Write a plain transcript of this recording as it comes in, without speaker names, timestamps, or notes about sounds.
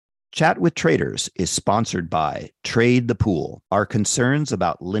Chat with Traders is sponsored by Trade the Pool. Are concerns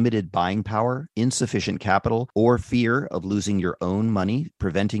about limited buying power, insufficient capital, or fear of losing your own money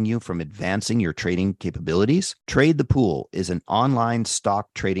preventing you from advancing your trading capabilities? Trade the Pool is an online stock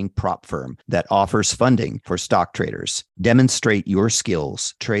trading prop firm that offers funding for stock traders. Demonstrate your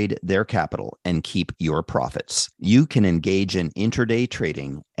skills, trade their capital, and keep your profits. You can engage in intraday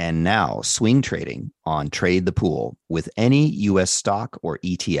trading and now swing trading on Trade the Pool with any U.S. stock or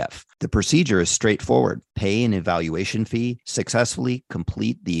ETF. The procedure is straightforward. Pay an evaluation fee, successfully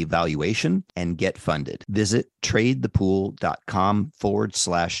complete the evaluation, and get funded. Visit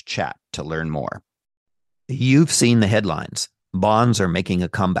tradethepool.com/chat to learn more. You've seen the headlines. Bonds are making a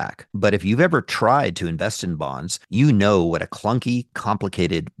comeback. But if you've ever tried to invest in bonds, you know what a clunky,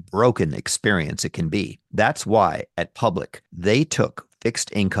 complicated, broken experience it can be. That's why at Public, they took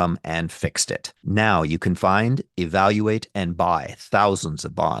fixed income and fixed it. Now you can find, evaluate, and buy thousands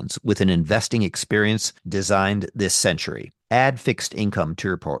of bonds with an investing experience designed this century. Add fixed income to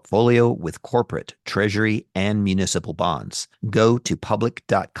your portfolio with corporate, treasury, and municipal bonds. Go to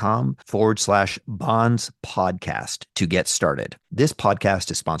public.com/bonds podcast to get started. This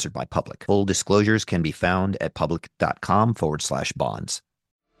podcast is sponsored by Public. Full disclosures can be found at public.com/bonds.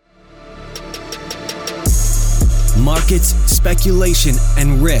 Markets, speculation,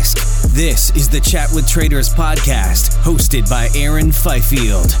 and risk. This is the Chat with Traders podcast, hosted by Aaron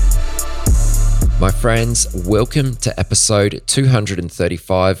Fifield. My friends, welcome to episode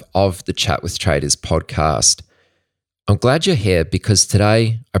 235 of the Chat with Traders podcast. I'm glad you're here because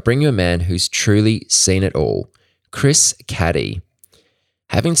today I bring you a man who's truly seen it all, Chris Caddy.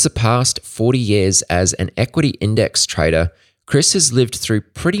 Having surpassed 40 years as an equity index trader, Chris has lived through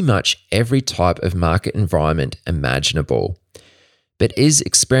pretty much every type of market environment imaginable. But is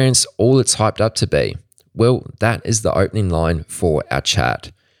experience all it's hyped up to be? Well, that is the opening line for our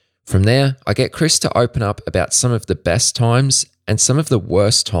chat. From there, I get Chris to open up about some of the best times and some of the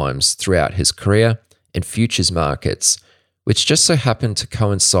worst times throughout his career in futures markets, which just so happened to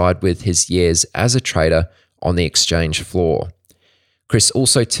coincide with his years as a trader on the exchange floor. Chris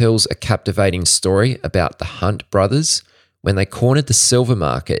also tells a captivating story about the Hunt brothers when they cornered the silver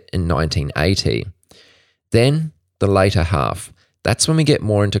market in 1980. Then, the later half. That's when we get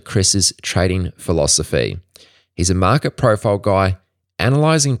more into Chris's trading philosophy. He's a market profile guy,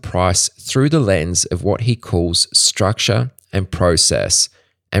 analyzing price through the lens of what he calls structure and process,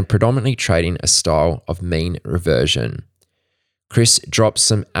 and predominantly trading a style of mean reversion. Chris drops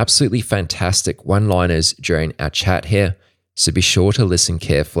some absolutely fantastic one-liners during our chat here, so be sure to listen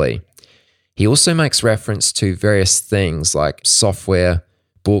carefully. He also makes reference to various things like software,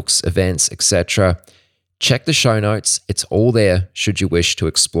 books, events, etc. Check the show notes. It's all there should you wish to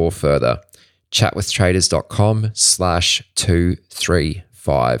explore further.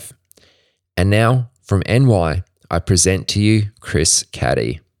 chatwithtraders.com/235. And now, from NY, I present to you Chris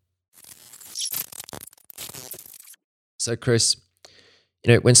Caddy. So Chris,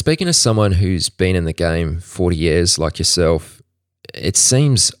 when speaking to someone who's been in the game 40 years like yourself, it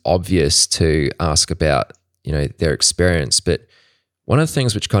seems obvious to ask about, their experience. But one of the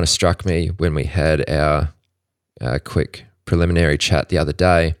things which kind of struck me when we had our quick preliminary chat the other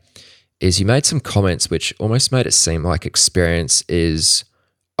day is you made some comments which almost made it seem like experience is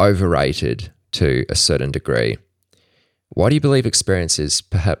overrated to a certain degree. Why do you believe experience is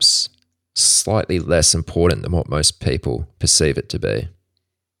perhaps slightly less important than what most people perceive it to be?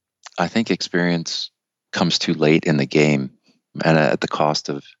 I think experience comes too late in the game and at the cost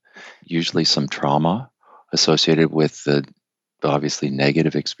of usually some trauma associated with the obviously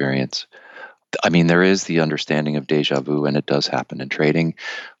negative experience. I mean, there is the understanding of deja vu, and it does happen in trading,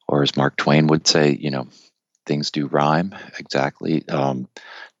 or as Mark Twain would say, things do rhyme. Exactly.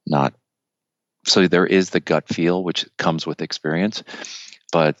 Not so there is the gut feel, which comes with experience,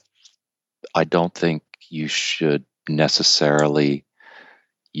 but I don't think you should necessarily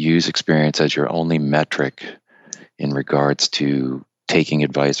use experience as your only metric in regards to taking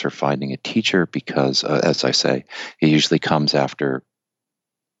advice or finding a teacher, because as I say, it usually comes after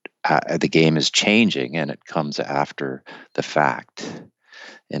the game is changing, and it comes after the fact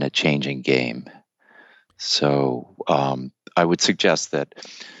in a changing game. So I would suggest that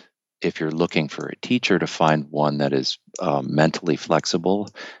if you're looking for a teacher, to find one that is mentally flexible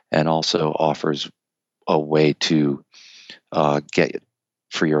and also offers a way to get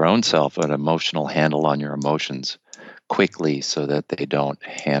for your own self an emotional handle on your emotions quickly, so that they don't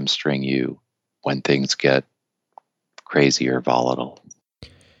hamstring you when things get crazy or volatile.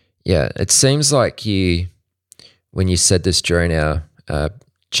 Yeah, it seems like when you said this during our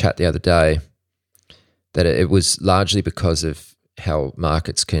chat the other day, that it was largely because of how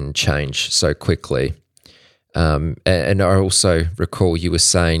markets can change so quickly. And I also recall you were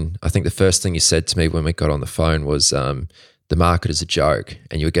saying, I think the first thing you said to me when we got on the phone was the market is a joke,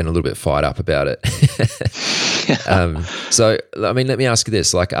 and you were getting a little bit fired up about it. So, I mean, let me ask you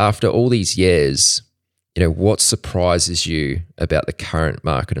this, like after all these years, what surprises you about the current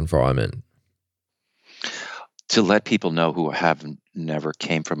market environment? To let people know who never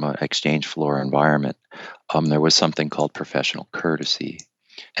came from an exchange floor environment, there was something called professional courtesy.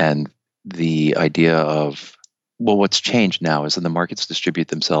 And the idea of, well, what's changed now is that the markets distribute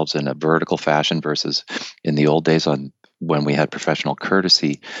themselves in a vertical fashion versus in the old days when we had professional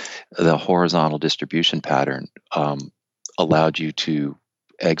courtesy, the horizontal distribution pattern allowed you to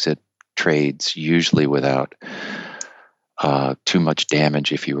exit trades usually without too much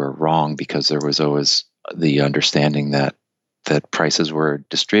damage if you were wrong, because there was always the understanding that prices were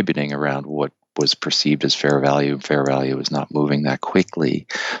distributing around what was perceived as fair value, and fair value was not moving that quickly.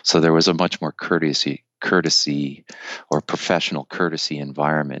 So there was a much more courtesy or professional courtesy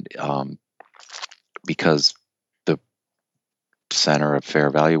environment, because the center of fair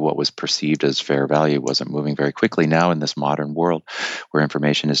value, what was perceived as fair value, wasn't moving very quickly. Now in this modern world where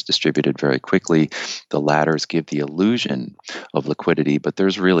information is distributed very quickly, the ladders give the illusion of liquidity, but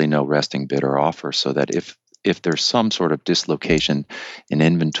there's really no resting bid or offer, so that if there's some sort of dislocation in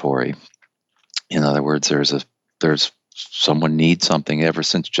inventory, in other words, there's someone needs something. Ever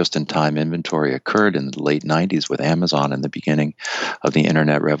since just-in-time inventory occurred in the late 90s with Amazon and the beginning of the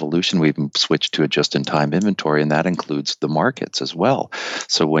internet revolution, we've switched to a just-in-time inventory, and that includes the markets as well.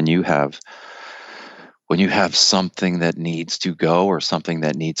 So when you have something that needs to go or something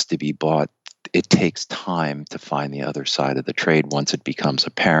that needs to be bought, it takes time to find the other side of the trade once it becomes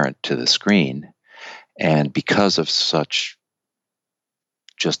apparent to the screen. And because of such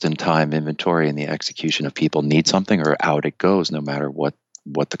just-in-time inventory and the execution of people need something, or out it goes, no matter what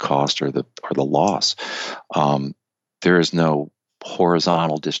the cost or the loss. There is no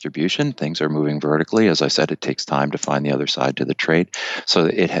horizontal distribution. Things are moving vertically. As I said, it takes time to find the other side to the trade. So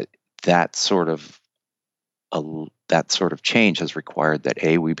that sort of change has required that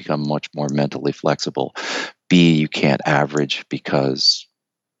A, we become much more mentally flexible. B, you can't average because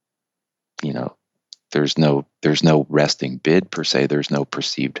there's no resting bid per se. There's no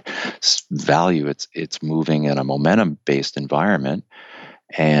perceived value. It's moving in a momentum-based environment,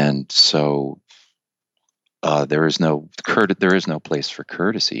 and so there is no place for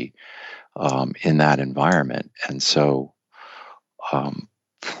courtesy in that environment. And so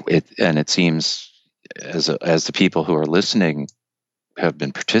it seems as the people who are listening have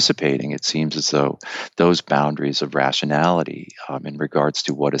been participating, it seems as though those boundaries of rationality in regards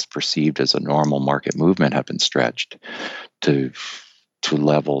to what is perceived as a normal market movement have been stretched to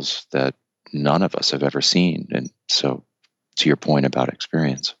levels that none of us have ever seen. And so, to your point about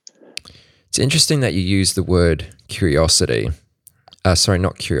experience, it's interesting that you use the word curiosity.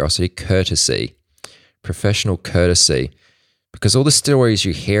 Not curiosity, courtesy, professional courtesy, because all the stories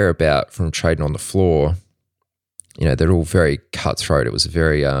you hear about from trading on the floor, they're all very cutthroat. It was a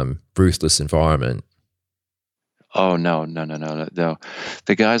very ruthless environment. Oh no!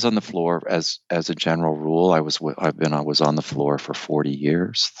 The guys on the floor, as a general rule, I was on the floor for 40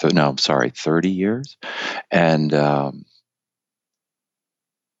 years. 30 years, and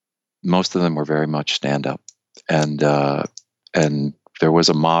most of them were very much stand up, and there was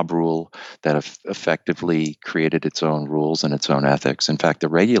a mob rule that effectively created its own rules and its own ethics. In fact, the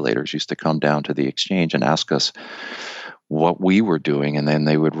regulators used to come down to the exchange and ask us what we were doing, and then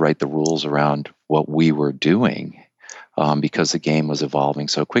they would write the rules around what we were doing, because the game was evolving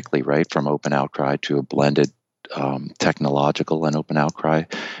so quickly, right? From open outcry to a blended technological and open outcry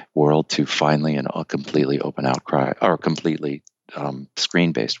world to finally a completely open outcry or completely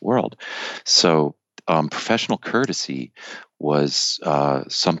screen-based world. So professional courtesy was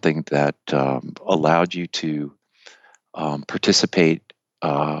something that allowed you to participate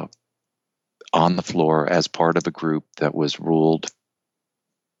on the floor as part of a group that was ruled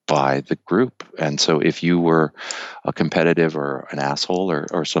by the group. And so if you were a competitive or an asshole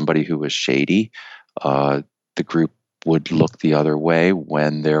or somebody who was shady, the group would look the other way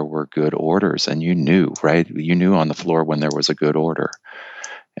when there were good orders. And you knew, right? You knew on the floor when there was a good order.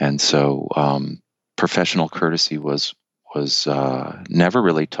 And so professional courtesy was never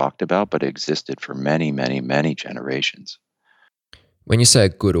really talked about, but existed for many, many, many generations. When you say a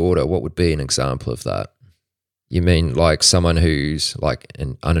good order, what would be an example of that? You mean like someone who's like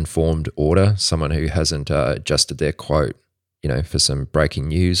an uninformed order, someone who hasn't adjusted their quote, for some breaking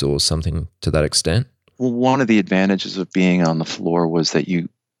news or something to that extent? Well, one of the advantages of being on the floor was that you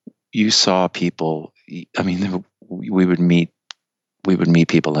saw people. I mean, we would meet we would meet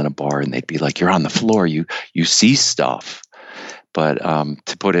people in a bar and they'd be like, "You're on the floor, you see stuff." But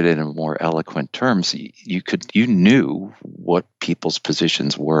to put it in more eloquent terms, you knew what people's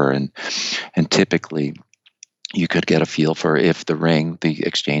positions were, and typically you could get a feel for if the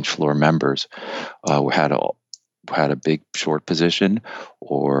exchange floor members had a big short position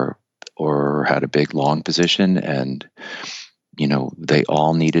or had a big long position, and they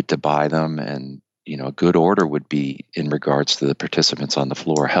all needed to buy them, and a good order would be, in regards to the participants on the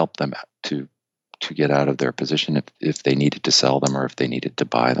floor, help them to get out of their position if they needed to sell them or if they needed to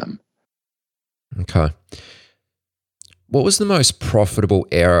buy them. Okay. What was the most profitable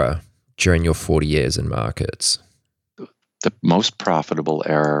era during your 40 years in markets? The most profitable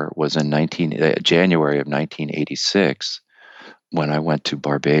era was in January of 1986, when I went to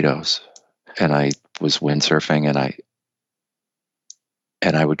Barbados, and I was windsurfing,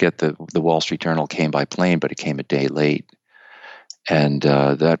 and I would get the Wall Street Journal came by plane, but it came a day late. And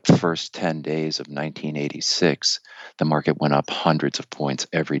that first 10 days of 1986, the market went up hundreds of points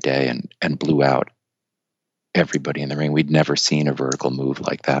every day and blew out everybody in the ring. We'd never seen a vertical move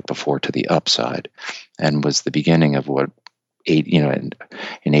like that before to the upside, and was the beginning of what, in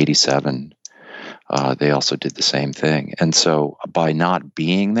 87, they also did the same thing. And so by not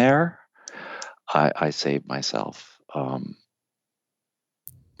being there, I saved myself.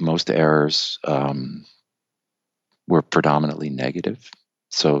 Most errors were predominantly negative.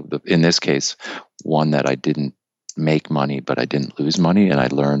 So in this case, one that I didn't make money, but I didn't lose money,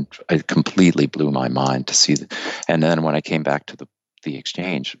 and it completely blew my mind to see. And then when I came back to the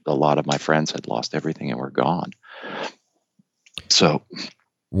exchange, a lot of my friends had lost everything and were gone. So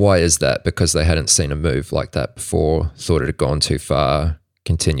why is that? Because they hadn't seen a move like that before, thought it had gone too far,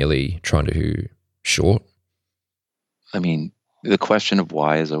 continually trying to short? I mean, the question of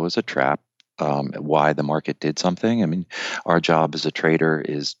why is always a trap. Why the market did something. I mean, our job as a trader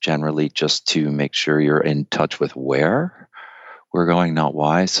is generally just to make sure you're in touch with where we're going, not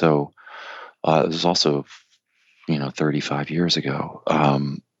why. So it was also, 35 years ago.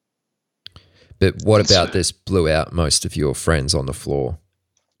 But what about this blew out most of your friends on the floor?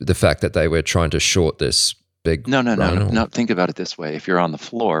 The fact that they were trying to short this big No. Think about it this way. If you're on the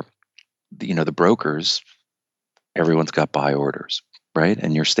floor, the brokers, everyone's got buy orders, right?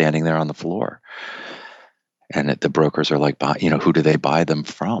 And you're standing there on the floor, and the brokers are like, who do they buy them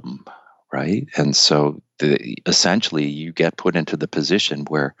from, right? And so essentially you get put into the position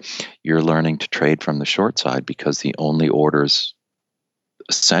where you're learning to trade from the short side, because the only orders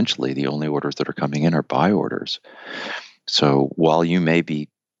that are coming in are buy orders. So while you may be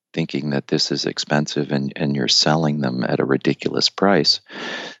thinking that this is expensive and you're selling them at a ridiculous price,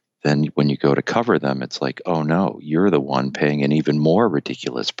 then when you go to cover them, it's like, oh no, you're the one paying an even more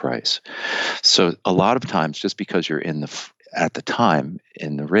ridiculous price. So a lot of times, just because you're at the time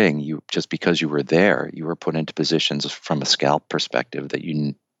in the ring, just because you were there, you were put into positions from a scalp perspective that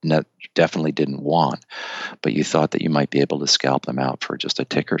you definitely didn't want, but you thought that you might be able to scalp them out for just a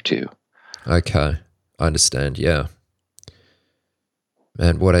tick or two. Okay, I understand. Yeah,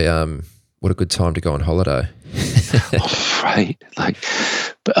 man, what a good time to go on holiday. Right.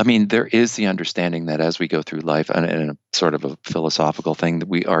 But I mean, there is the understanding that as we go through life, and a sort of a philosophical thing, that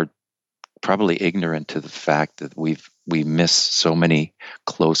we are probably ignorant to the fact that we miss so many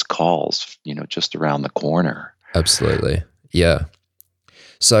close calls, just around the corner. Absolutely. Yeah.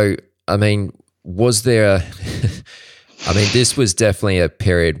 So, I mean, was there this was definitely a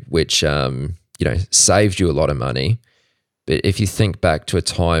period which, saved you a lot of money. But if you think back to a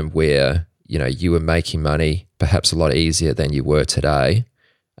time where, you were making money perhaps a lot easier than you were today,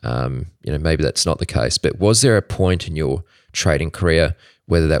 maybe that's not the case. But was there a point in your trading career,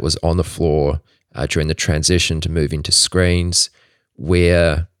 whether that was on the floor during the transition to moving to screens,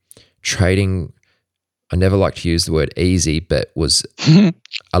 where trading, I never like to use the word easy, but was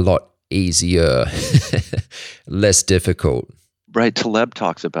a lot easier, less difficult? Right. Taleb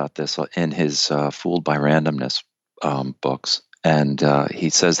talks about this in his Fooled by Randomness books. And he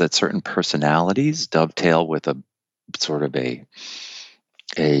says that certain personalities dovetail with a sort of a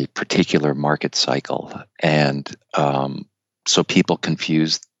particular market cycle. And so people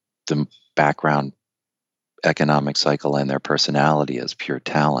confuse the background economic cycle and their personality as pure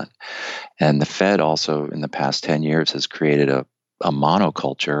talent. And the Fed also, in the past 10 years, has created a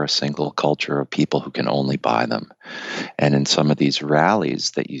monoculture, a single culture of people who can only buy them. And in some of these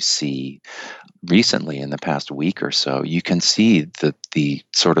rallies that you see recently in the past week or so, you can see the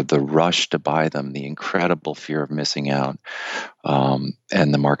sort of the rush to buy them, the incredible fear of missing out. And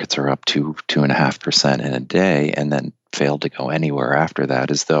the markets are up 2.5% in a day, and then failed to go anywhere after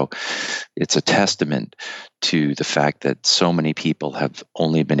that, as though it's a testament to the fact that so many people have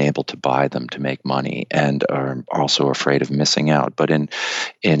only been able to buy them to make money and are also afraid of missing out. But in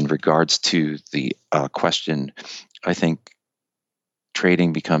regards to the question, I think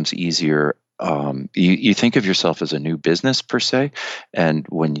trading becomes easier. You think of yourself as a new business per se, and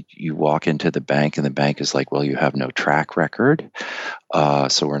when you walk into the bank and the bank is like, well, you have no track record,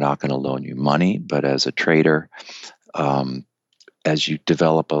 so we're not going to loan you money. But as a trader, as you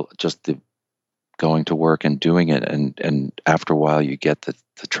develop just the going to work and doing it, and after a while you get the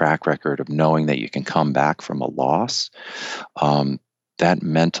track record of knowing that you can come back from a loss. That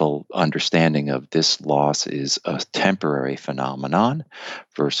mental understanding of this loss is a temporary phenomenon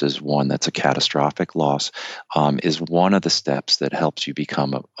versus one that's a catastrophic loss is one of the steps that helps you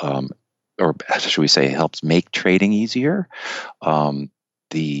become or should we say helps make trading easier.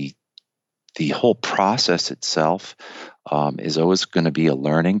 The whole process itself is always going to be a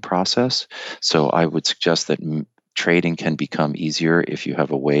learning process. So I would suggest that trading can become easier if you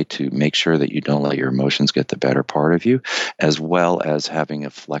have a way to make sure that you don't let your emotions get the better part of you, as well as having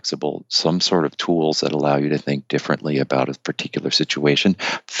some sort of tools that allow you to think differently about a particular situation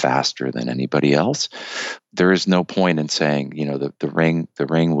faster than anybody else. There is no point in saying, the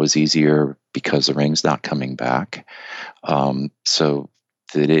ring was easier because the ring's not coming back. So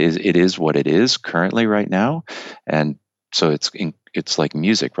it is what it is currently right now. And so it's like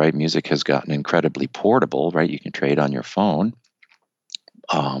music, right? Music has gotten incredibly portable, right? You can trade on your phone.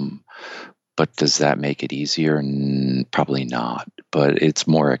 But does that make it easier? Probably not, but it's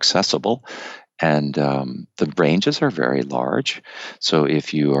more accessible. And the ranges are very large. So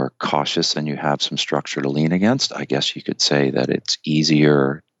if you are cautious and you have some structure to lean against, I guess you could say that it's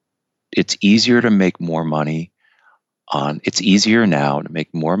easier to make more money it's easier now to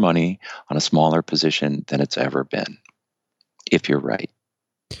make more money on a smaller position than it's ever been, if you're right.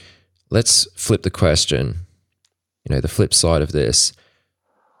 Let's flip the question. The flip side of this.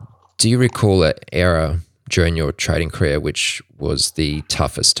 Do you recall an era during your trading career which was the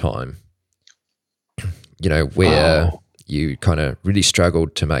toughest time? Where you kind of really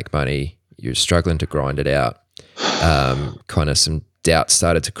struggled to make money, you're struggling to grind it out. Kind of some doubt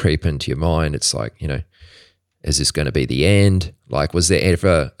started to creep into your mind. It's like, is this going to be the end? Like, was there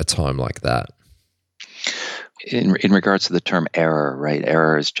ever a time like that? In regards to the term error, right?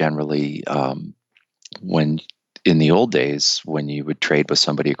 Error is generally when in the old days when you would trade with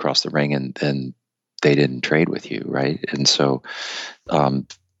somebody across the ring and then they didn't trade with you, right? And so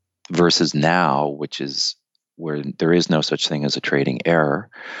versus now, which is where there is no such thing as a trading error,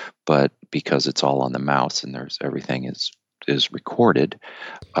 but because it's all on the mouse and everything is recorded.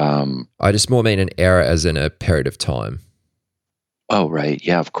 I just more mean an error as in a period of time. Oh, right.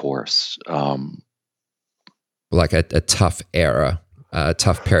 Yeah, of course. Like a tough error, a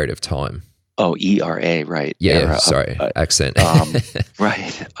tough period of time. Oh, ERA, right. Yeah, era, sorry, accent.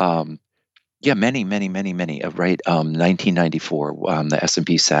 Right. Yeah, many, right. 1994, the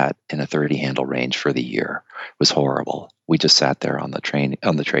S&P sat in a 30-handle range for the year. It was horrible. We just sat there on the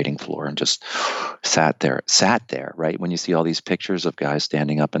trading floor and just sat there, right? When you see all these pictures of guys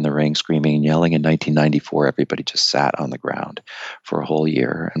standing up in the ring, screaming and yelling in 1994, everybody just sat on the ground for a whole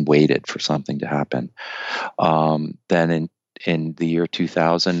year and waited for something to happen. Then in the year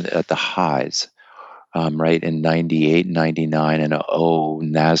 2000, at the highs, right, in 98, 99, and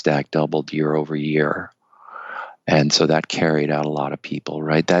 2000, NASDAQ doubled year over year. And so that carried out a lot of people,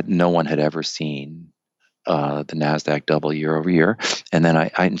 right? That no one had ever seen the NASDAQ double year over year. And then I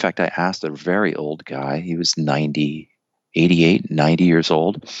in fact, I asked a very old guy, he was 88, 90 years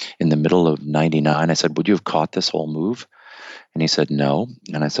old, in the middle of 99. I said, would you have caught this whole move? And he said, no.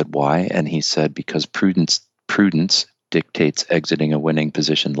 And I said, why? And he said, because prudence dictates exiting a winning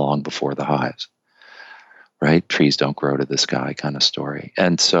position long before the highs. Right? Trees don't grow to the sky kind of story.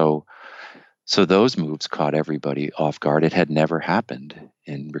 And so those moves caught everybody off guard. It had never happened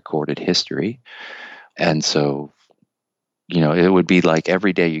in recorded history. And so, it would be like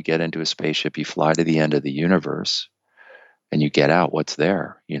every day you get into a spaceship, you fly to the end of the universe and you get out, what's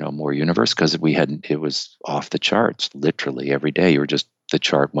there? More universe, because it was off the charts, literally every day. The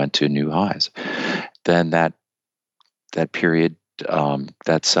chart went to new highs. Then that period,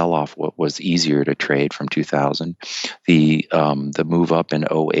 that sell-off was easier to trade from 2000. The move up in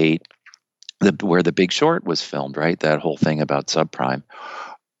 2008, where The Big Short was filmed, right? That whole thing about subprime.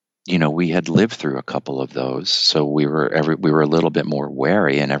 we had lived through a couple of those, so we were a little bit more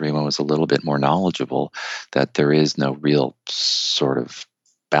wary, and everyone was a little bit more knowledgeable that there is no real sort of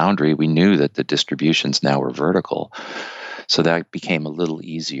boundary. We knew that the distributions now were vertical, so that became a little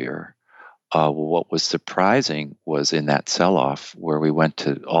easier. What was surprising was in that sell-off where we went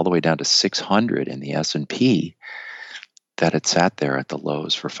to all the way down to 600 in the S&P, that it sat there at the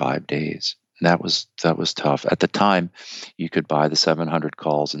lows for 5 days. That was tough. At the time, you could buy the 700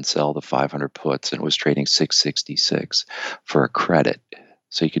 calls and sell the 500 puts, and it was trading 666 for a credit.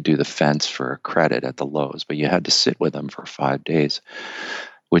 So you could do the fence for a credit at the lows, but you had to sit with them for 5 days,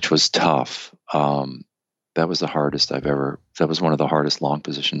 which was tough. That was the hardest that was one of the hardest long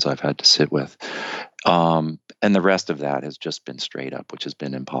positions I've had to sit with. And the rest of that has just been straight up, which has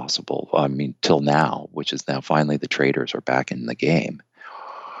been impossible. I mean, till now, which is now finally the traders are back in the game.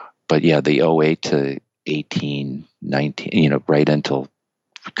 But yeah, the 08 to 18, 19, right until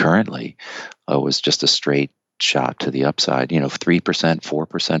currently was just a straight shot to the upside. 3%,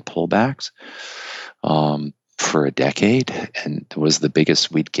 4% pullbacks for a decade, and it was the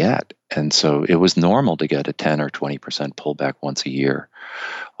biggest we'd get. And so it was normal to get a 10 or 20% pullback once a year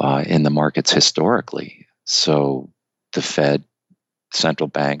in the markets historically. So the Fed, central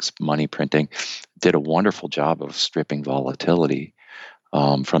banks, money printing did a wonderful job of stripping volatility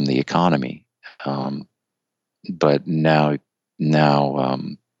from the economy, but now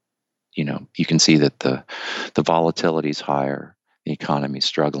you can see that the volatility is higher, the economy is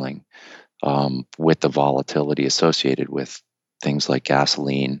struggling, with the volatility associated with things like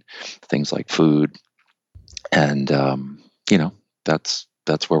gasoline, things like food, and that's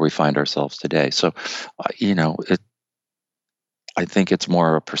where we find ourselves today. So, I think it's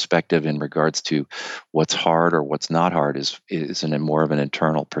more a perspective in regards to what's hard or what's not hard is more of an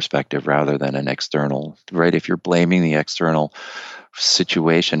internal perspective rather than an external, right? If you're blaming the external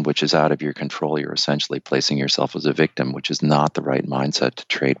situation, which is out of your control, you're essentially placing yourself as a victim, which is not the right mindset to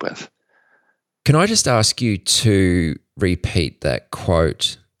trade with. Can I just ask you to repeat that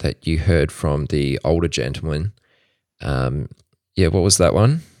quote that you heard from the older gentleman? What was that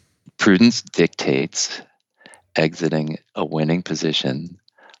one? Prudence dictates exiting a winning position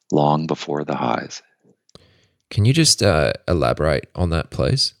long before the highs. Can you just elaborate on that,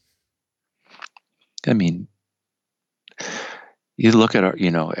 please? I mean, you look at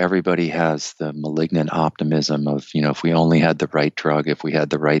everybody has the malignant optimism of, if we only had the right drug, if we had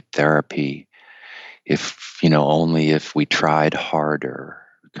the right therapy, only if we tried harder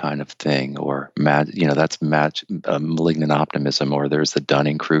kind of thing, or that's malignant optimism. Or there's the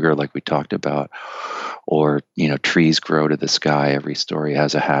Dunning-Kruger, like we talked about, or trees grow to the sky, every story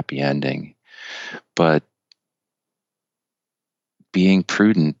has a happy ending. But being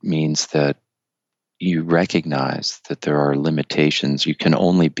prudent means that you recognize that there are limitations. You can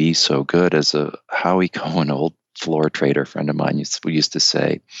only be so good. As a Howie Cohen, old floor trader friend of mine used to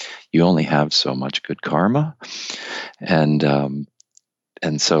say, you only have so much good karma. And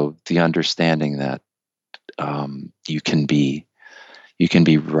so the understanding that you can be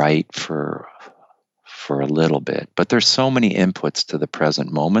right for a little bit, but there's so many inputs to the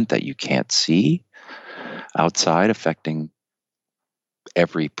present moment that you can't see outside affecting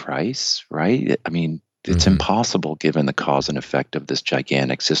every price, right? I mean, it's impossible, given the cause and effect of this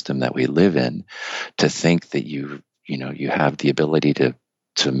gigantic system that we live in, to think that you have the ability to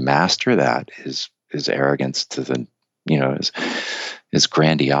master that is arrogance to the his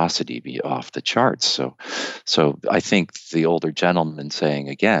grandiosity be off the charts. So I think the older gentleman saying,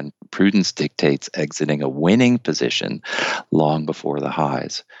 again, prudence dictates exiting a winning position long before the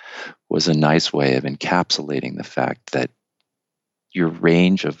highs, was a nice way of encapsulating the fact that your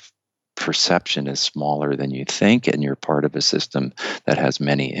range of perception is smaller than you think, and you're part of a system that has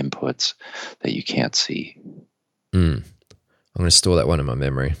many inputs that you can't see. I'm going to store that one in my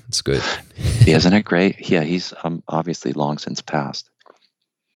memory. It's good. Isn't it great? Yeah, he's obviously long since passed.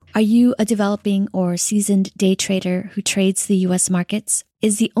 Are you a developing or seasoned day trader who trades the U.S. markets?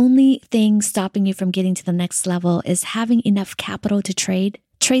 Is the only thing stopping you from getting to the next level is having enough capital to trade?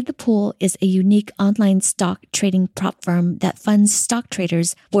 Trade the Pool is a unique online stock trading prop firm that funds stock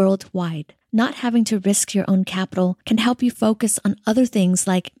traders worldwide. Not having to risk your own capital can help you focus on other things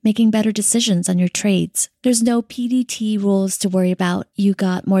like making better decisions on your trades. There's no PDT rules to worry about. You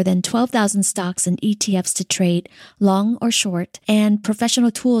got more than 12,000 stocks and ETFs to trade, long or short, and professional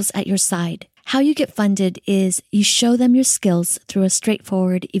tools at your side. How you get funded is you show them your skills through a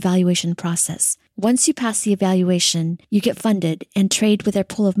straightforward evaluation process. Once you pass the evaluation, you get funded and trade with their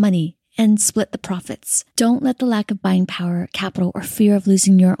pool of money and split the profits. Don't let the lack of buying power, capital, or fear of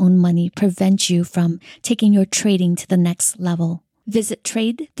losing your own money prevent you from taking your trading to the next level. Visit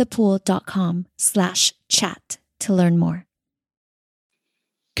tradethepool.com/chat to learn more.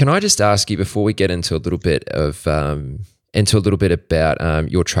 Can I just ask you before we get into a little bit about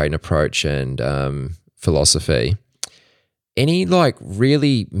your trading approach and philosophy? Any like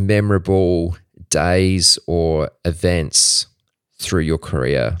really memorable days or events through your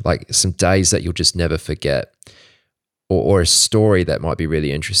career, like some days that you'll just never forget, or a story that might be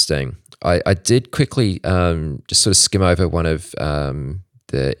really interesting? I did quickly just sort of skim over one of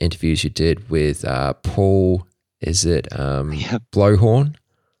the interviews you did with Paul. Is it Blowhorn?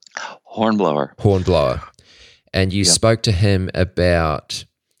 Hornblower. And you spoke to him about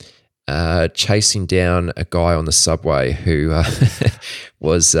chasing down a guy on the subway who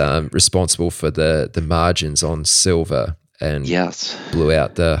was responsible for the margins on silver and blew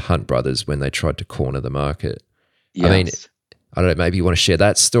out the Hunt brothers when they tried to corner the market. Yes. I mean, I don't know, maybe you want to share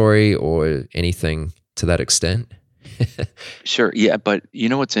that story or anything to that extent? Sure. Yeah. But you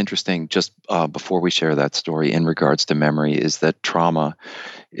know what's interesting, just before we share that story in regards to memory, is that trauma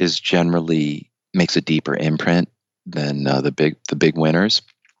is generally makes a deeper imprint than the big winners.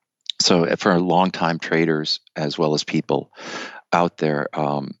 So for long-time traders as well as people out there,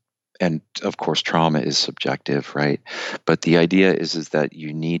 and of course trauma is subjective, right? But the idea is that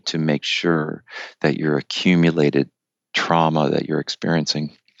you need to make sure that your accumulated trauma that you're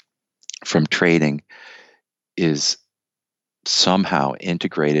experiencing from trading is somehow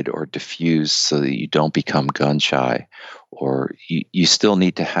integrated or diffused so that you don't become gun shy, or you still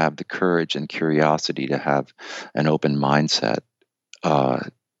need to have the courage and curiosity to have an open mindset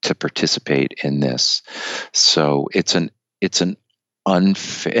to participate in this. So it's an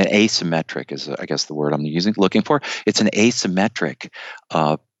asymmetric is I guess the word I'm looking for. It's an asymmetric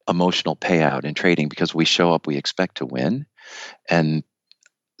emotional payout in trading because we show up, we expect to win, and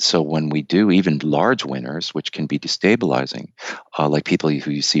so when we do, even large winners, which can be destabilizing, like people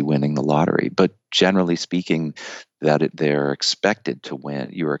who you see winning the lottery, but generally speaking, they're expected to win.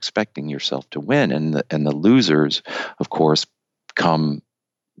 You're expecting yourself to win, and the losers, of course, come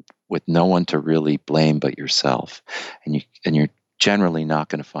with no one to really blame but yourself, and you're generally not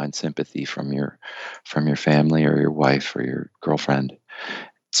going to find sympathy from your family or your wife or your girlfriend.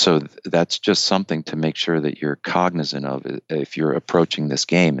 So that's just something to make sure that you're cognizant of if you're approaching this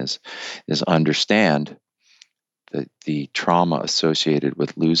game is understand that the trauma associated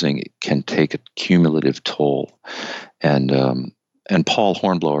with losing can take a cumulative toll. And Paul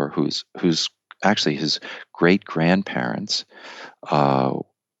Hornblower, who's actually his great grandparents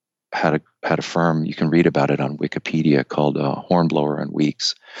had a firm, you can read about it on Wikipedia, called Hornblower and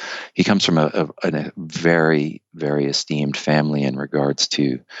Weeks. He comes from a very, very esteemed family in regards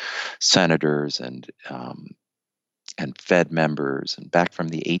to senators and Fed members, and back from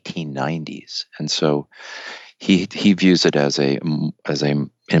the 1890s. And so he views it as a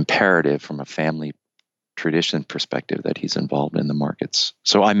imperative from a family tradition perspective that he's involved in the markets.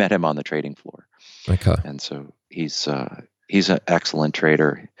 So I met him on the trading floor. Okay. And so he's an excellent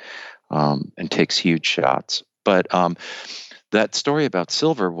trader and takes huge shots. But that story about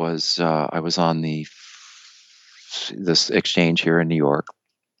silver was I was on this exchange here in New York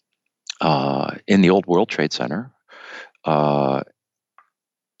in the old World Trade Center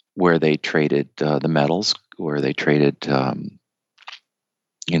where they traded the metals, where they traded, the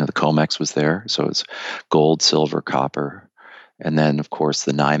COMEX was there. So it's gold, silver, copper. And then, of course,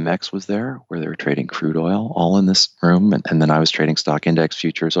 the NYMEX was there, where they were trading crude oil, all in this room. And then I was trading stock index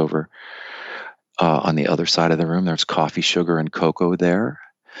futures over on the other side of the room. There's coffee, sugar, and cocoa there.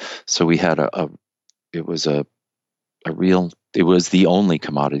 So we had it was the only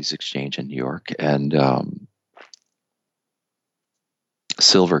commodities exchange in New York. And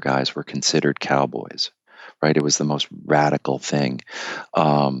silver guys were considered cowboys, right? It was the most radical thing.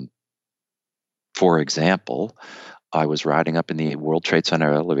 For example, I was riding up in the World Trade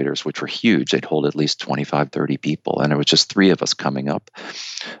Center elevators, which were huge. They'd hold at least 25, 30 people. And it was just three of us coming up.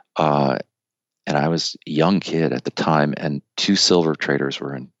 And I was a young kid at the time, and two silver traders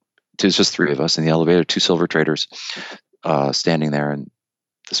were in. It was just three of us in the elevator, two silver traders standing there. And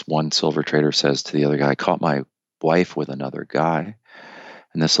this one silver trader says to the other guy, "I caught my wife with another guy."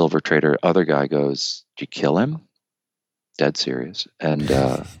 And the other guy goes, "Did you kill him?" Dead serious. And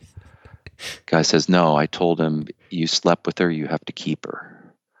guy says, "No, I told him, you slept with her, you have to keep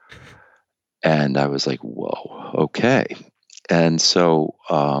her." And I was like, whoa, okay. And so,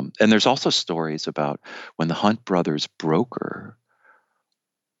 and there's also stories about when the Hunt brothers broker,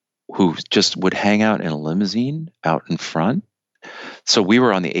 who just would hang out in a limousine out in front. So we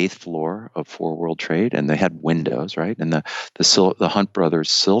were on the 8th floor of 4 World Trade, and they had windows, right? And the Hunt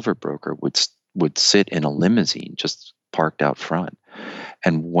brothers silver broker would sit in a limousine just parked out front.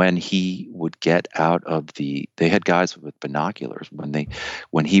 And when he would get out of they had guys with binoculars.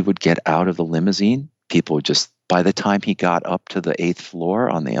 When he would get out of the limousine, people would just, by the time he got up to the 8th floor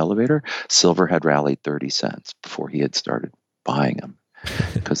on the elevator, silver had rallied 30 cents before he had started buying them.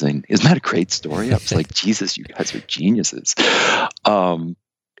 Because isn't that a great story? I was like, Jesus, you guys are geniuses.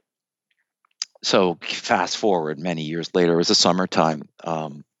 So fast forward many years later, it was the summertime,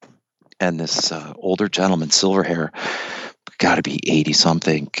 and this older gentleman, silver hair, got to be 80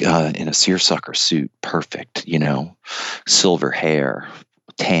 something, in a seersucker suit, perfect, silver hair,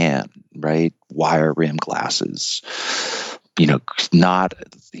 tan, right, wire rim glasses, not,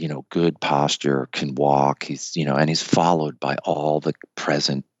 good posture, can walk. He's, and he's followed by all the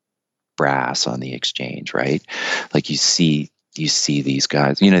present brass on the exchange, right? Like you see these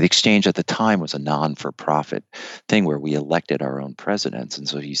guys. The exchange at the time was a non-for-profit thing where we elected our own presidents, and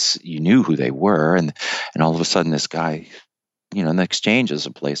so you knew who they were, and all of a sudden this guy, and the exchange is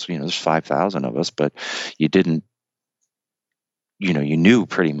a place, there's 5,000 of us, but you didn't, you knew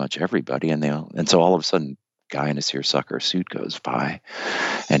pretty much everybody, and so all of a sudden, guy in a seersucker suit goes by,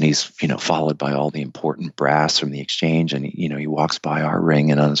 and he's followed by all the important brass from the exchange, and he walks by our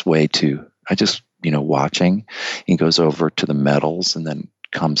ring, and on his way to, I just watching, he goes over to the metals and then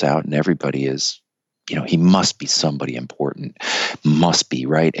comes out, and everybody is, he must be somebody important, must be,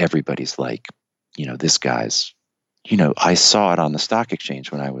 right? Everybody's like, this guy's, I saw it on the stock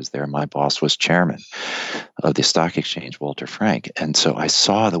exchange when I was there. My boss was chairman of the stock exchange, Walter Frank, and so I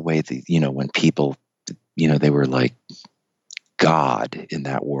saw the way when people, they were like God in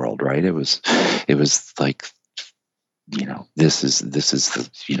that world, right? It was like, this is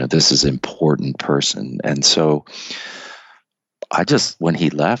this is important person. And so when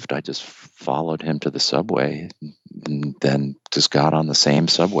he left, I just followed him to the subway, and then just got on the same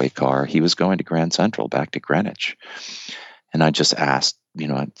subway car. He was going to Grand Central, back to Greenwich. And I just asked,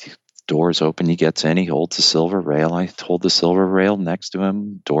 doors open, he gets in, he holds the silver rail. I hold the silver rail next to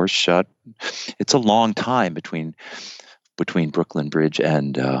him, doors shut. It's a long time between Brooklyn Bridge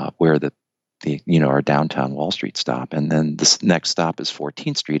and where the our downtown Wall Street stop. And then the next stop is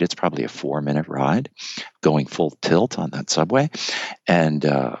 14th Street. It's probably a 4-minute ride going full tilt on that subway. And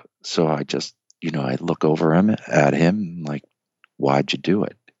so I just, I look over at him like, why'd you do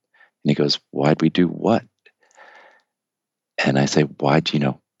it? And he goes, why'd we do what? And I say, why'd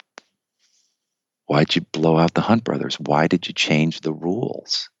you blow out the Hunt brothers? Why did you change the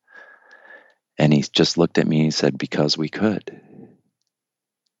rules? And he just looked at me and he said, because we could.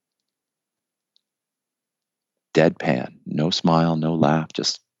 Deadpan, no smile, no laugh,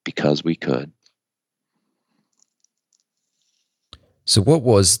 just because we could. So what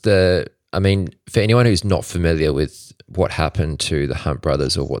was for anyone who's not familiar with what happened to the Hunt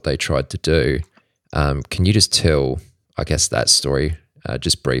brothers or what they tried to do, can you just tell, I guess, that story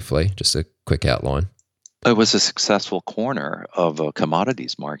just briefly, just a quick outline? It was a successful corner of a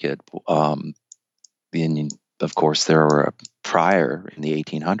commodities market. Of course, there were prior in the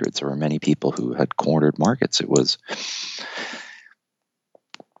 1800s, there were many people who had cornered markets. It was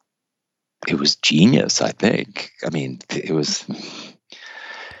genius, I think. It was,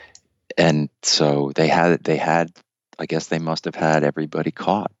 and so they had, I guess they must have had everybody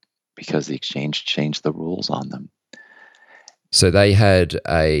caught because the exchange changed the rules on them. So they had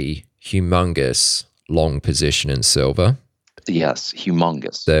a humongous long position in silver. Yes,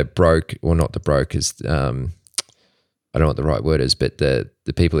 humongous. Not the brokers, I don't know what the right word is, but the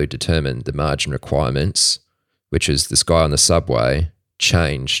people who determined the margin requirements, which is this guy on the subway,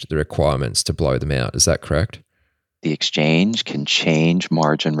 changed the requirements to blow them out. Is that correct? The exchange can change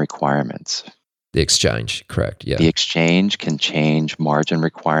margin requirements. The exchange, correct, yeah. The exchange can change margin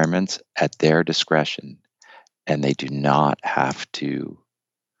requirements at their discretion, and they do not have to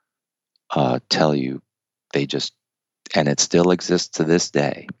tell you. And it still exists to this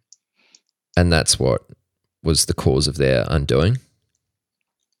day. And that's what was the cause of their undoing?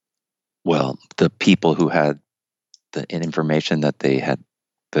 Well, the people who had the information that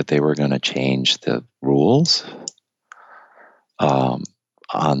they were going to change the rules on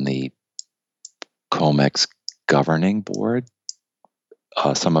the COMEX governing board,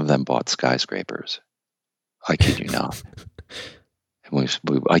 some of them bought skyscrapers. I kid you not.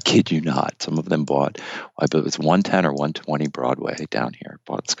 I kid you not. Some of them bought, I believe it's 110 or 120 Broadway down here,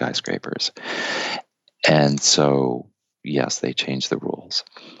 bought skyscrapers. And so, yes, they changed the rules.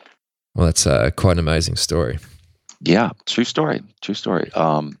 Well, that's quite an amazing story. Yeah, true story. True story.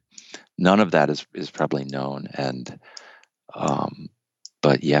 None of that is probably known, and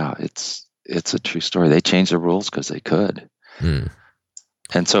but yeah, it's a true story. They changed the rules because they could.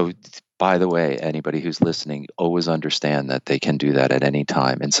 And so, by the way, anybody who's listening, always understand that they can do that at any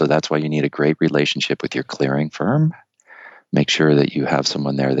time. And so that's why you need a great relationship with your clearing firm. Make sure that you have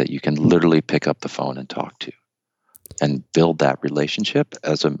someone there that you can literally pick up the phone and talk to, and build that relationship.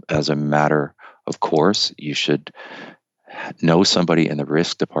 As a matter of course, you should know somebody in the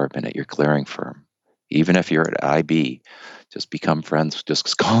risk department at your clearing firm. Even if you're at IB, just become friends.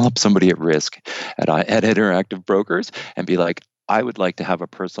 Just call up somebody at risk at Interactive Brokers and be like, I would like to have a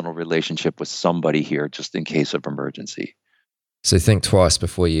personal relationship with somebody here just in case of emergency. So think twice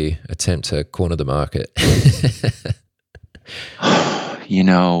before you attempt to corner the market.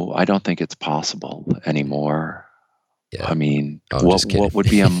 I don't think it's possible anymore. Yeah. I mean, what would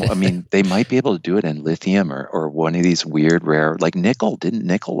be I mean, they might be able to do it in lithium or one of these weird rare, like nickel. Didn't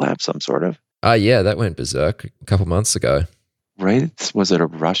nickel have some sort of? Yeah, that went berserk a couple months ago. Right? Was it a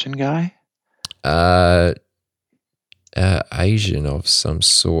Russian guy? Asian of some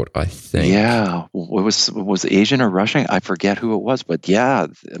sort, I think. Yeah. Was Asian or Russian? I forget who it was, but yeah.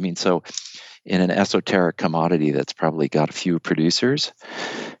 I mean, so in an esoteric commodity that's probably got a few producers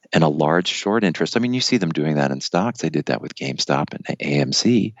and a large short interest. I mean, you see them doing that in stocks. They did that with GameStop and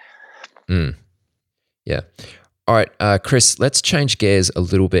AMC. Yeah. All right, Chris, let's change gears a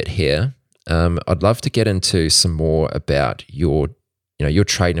little bit here. I'd love to get into some more about your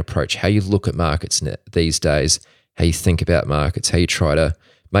trading approach, how you look at markets these days, how you think about markets, how you try to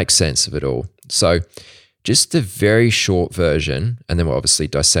make sense of it all. So just a very short version, and then we'll obviously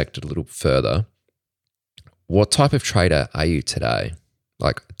dissect it a little further. What type of trader are you today?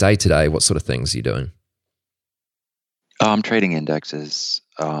 Like day to day, what sort of things are you doing? I'm trading indexes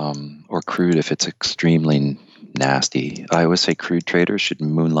or crude if it's extremely nasty. I always say crude traders should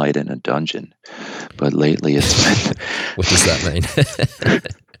moonlight in a dungeon, but lately it's been... What does that mean?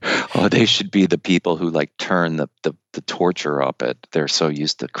 Oh, they should be the people who like turn the torture up. They're so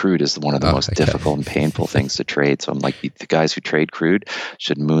used to crude is one of the most difficult and painful things to trade. So I'm like, the guys who trade crude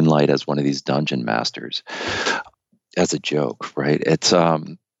should moonlight as one of these dungeon masters. As a joke, right? It's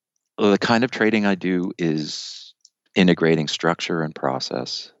the kind of trading I do is integrating structure and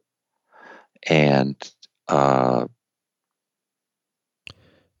process, and okay.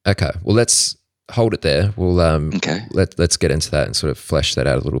 Well, let's hold it there. We'll let's get into that and sort of flesh that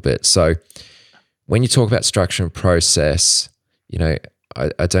out a little bit. So, when you talk about structure and process, I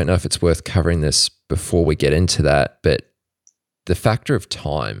don't know if it's worth covering this before we get into that, but the factor of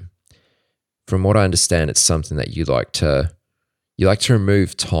time. From what I understand, it's something that you like to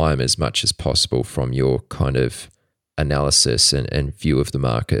remove time as much as possible from your kind of analysis and view of the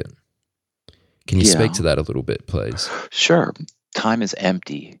market. Can you speak to that a little bit, please? Sure. Time is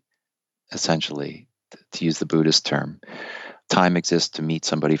empty, essentially, to use the Buddhist term. Time exists to meet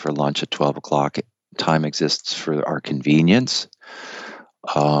somebody for lunch at 12 o'clock. Time exists for our convenience.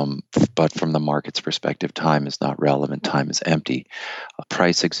 But from the market's perspective, time is not relevant. Time is empty. A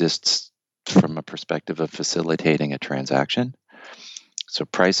price exists from a perspective of facilitating a transaction. So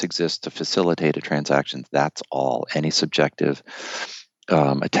price exists to facilitate a transaction. That's all. Any subjective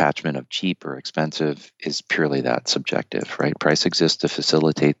attachment of cheap or expensive is purely that, subjective, right? Price exists to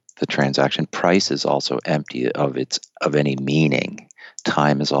facilitate the transaction. Price is also empty of any meaning.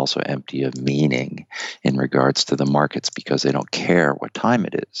 Time is also empty of meaning in regards to the markets because they don't care what time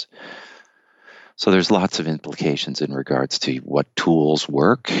it is. So there's lots of implications in regards to what tools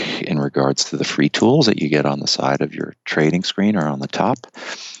work, in regards to the free tools that you get on the side of your trading screen or on the top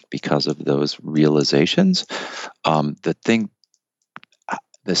because of those realizations.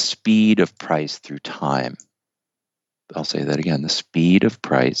 The speed of price through time. I'll say that again. The speed of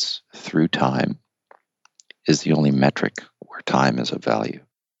price through time is the only metric where time is of value.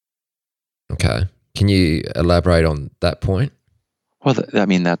 Okay. Can you elaborate on that point? Well,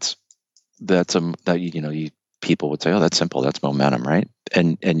 people would say, oh, that's simple. That's momentum, right?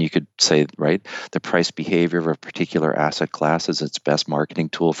 And you could say, right, the price behavior of a particular asset class is its best marketing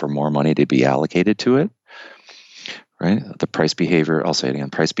tool for more money to be allocated to it, right? The price behavior, I'll say it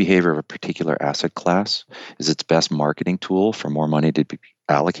again, price behavior of a particular asset class is its best marketing tool for more money to be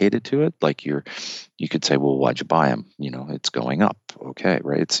allocated to it. Like you could say, well, why'd you buy them? It's going up. Okay,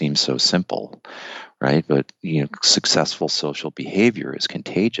 right? It seems so simple, right? But, successful social behavior is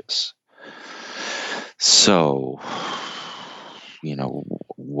contagious. So,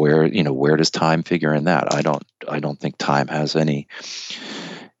 where does time figure in that? I don't think time has any,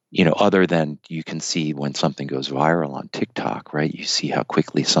 other than you can see when something goes viral on TikTok, right? You see how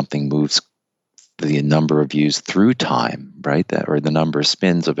quickly something moves the number of views through time, right? Or the number of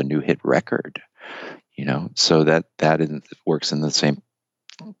spins of a new hit record, so that works in the same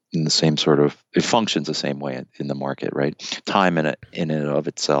in the same sort of, it functions the same way in the market, right? Time in and of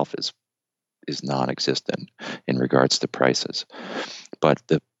itself is non-existent in regards to prices, but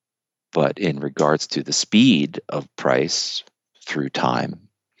in regards to the speed of price through time,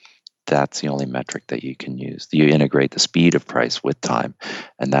 that's the only metric that you can use. You integrate the speed of price with time,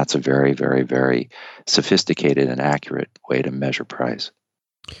 and that's a very, very, very sophisticated and accurate way to measure price.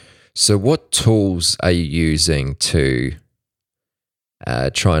 So what tools are you using to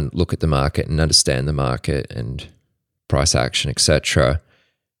try and look at the market and understand the market and price action, etc.,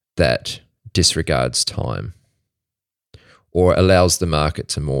 that disregards time or allows the market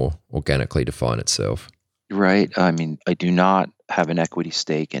to more organically define itself? Right. I mean, I do not have an equity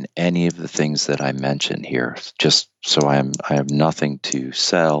stake in any of the things that I mentioned here. Just so I have nothing to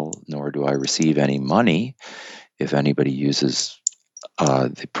sell, nor do I receive any money if anybody uses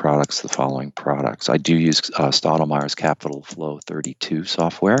the following products. I do use Stottlemyre's Capital Flow 32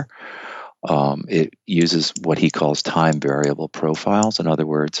 software. It uses what he calls time variable profiles. In other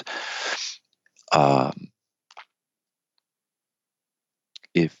words,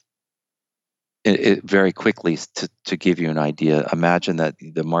 if it very quickly, to give you an idea, imagine that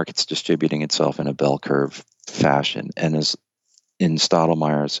the market's distributing itself in a bell curve fashion, and as in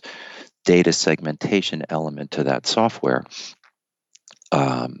Stottlemyre's data segmentation element to that software,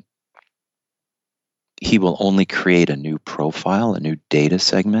 he will only create a new profile, a new data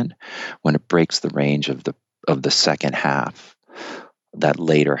segment, when it breaks the range of the second half, that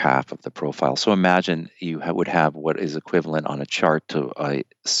later half of the profile. So imagine you would have what is equivalent on a chart to a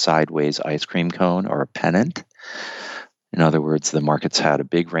sideways ice cream cone or a pennant. In other words, the market's had a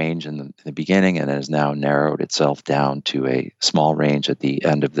big range in the beginning and has now narrowed itself down to a small range at the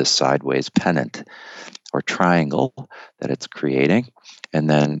end of this sideways pennant or triangle that it's creating. And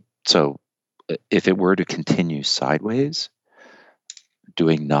then, so if it were to continue sideways,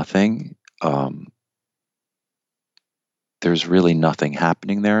 doing nothing, there's really nothing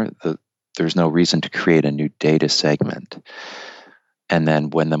happening there. There's no reason to create a new data segment. And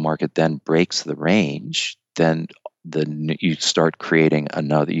then when the market then breaks the range, then you start creating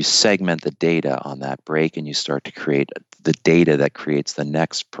another, you segment the data on that break, and you start to create the data that creates the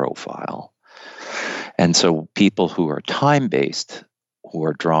next profile. And so people who are time-based, who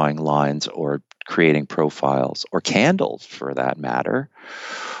are drawing lines or creating profiles or candles for that matter,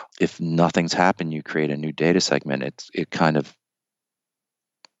 if nothing's happened, you create a new data segment, it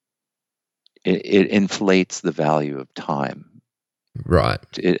inflates the value of time. Right.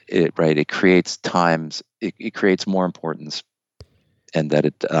 It creates times, it creates more importance, and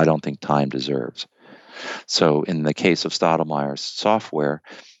that I don't think time deserves. So in the case of Stottlemyre's software,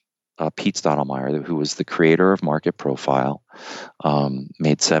 Pete Stottlemyre, who was the creator of Market Profile,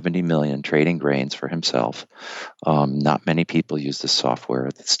 made $70 million trading grains for himself. Not many people use this software.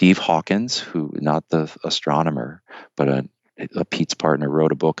 Steve Hawkins, who, not the astronomer, but Pete's partner,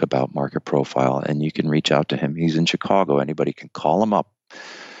 wrote a book about Market Profile, and you can reach out to him. He's in Chicago. Anybody can call him up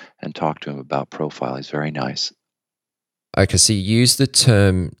and talk to him about Profile. He's very nice. Okay, so you use the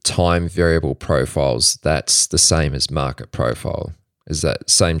term time variable profiles. That's the same as Market Profile. Is that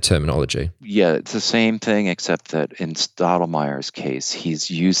same terminology? Yeah, it's the same thing, except that in Stottlemyre's case,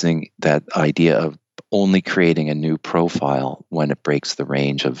 he's using that idea of only creating a new profile when it breaks the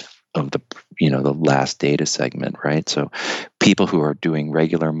range of the last data segment, right? So people who are doing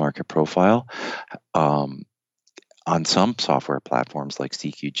regular Market Profile on some software platforms like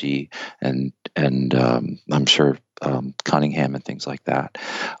CQG and I'm sure Cunningham and things like that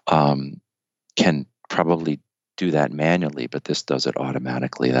can probably do that manually, but this does it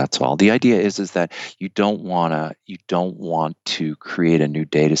automatically. That's all. The idea is that you don't want to create a new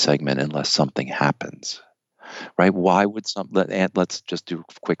data segment unless something happens, right? Why would let's just do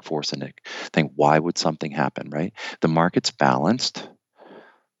a quick Forsythe thing. Why would something happen, right? The market's balanced,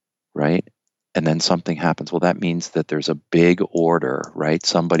 right? And then something happens. Well, that means that there's a big order, right?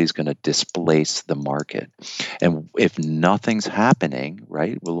 Somebody's going to displace the market. And if nothing's happening,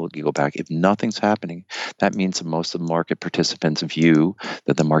 right? We'll go back. If nothing's happening, that means that most of the market participants view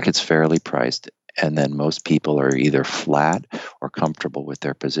that the market's fairly priced. And then most people are either flat or comfortable with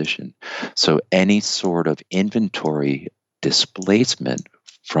their position. So any sort of inventory displacement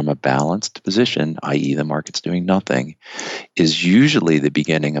from a balanced position, i.e. the market's doing nothing, is usually the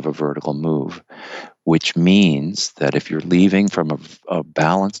beginning of a vertical move, which means that if you're leaving from a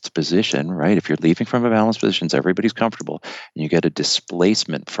balanced position, right? If you're leaving from a balanced position, so everybody's comfortable, and you get a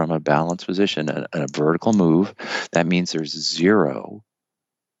displacement from a balanced position and a vertical move, that means there's zero,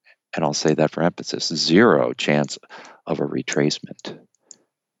 and I'll say that for emphasis, zero chance of a retracement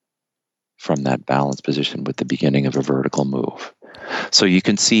from that balanced position with the beginning of a vertical move. So you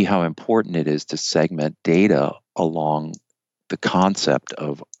can see how important it is to segment data along the concept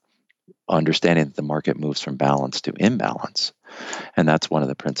of understanding that the market moves from balance to imbalance. And that's one of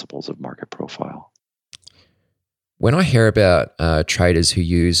the principles of market profile. When I hear about traders who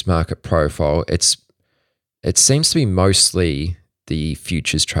use market profile, it seems to be mostly the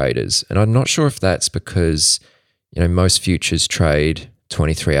futures traders. And I'm not sure if that's because, most futures trade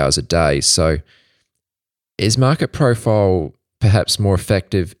 23 hours a day. So is market profile perhaps more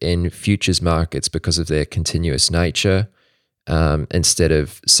effective in futures markets because of their continuous nature, instead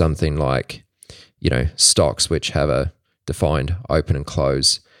of something like, stocks, which have a defined open and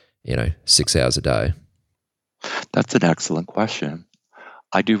close, 6 hours a day? That's an excellent question.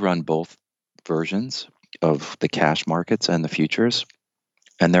 I do run both versions of the cash markets and the futures.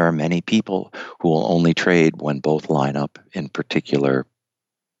 And there are many people who will only trade when both line up in particular.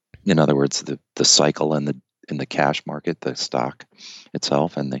 In other words, the cycle in the cash market, the stock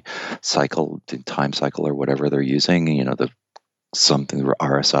itself, and the cycle, the time cycle or whatever they're using, the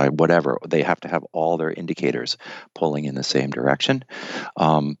RSI, whatever, they have to have all their indicators pulling in the same direction.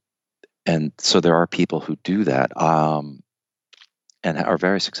 And so there are people who do that, and are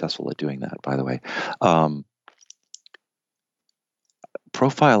very successful at doing that, by the way.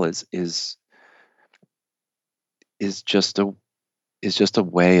 Profile is just a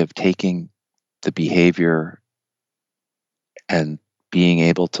way of taking the behavior and being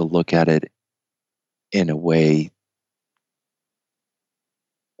able to look at it in a way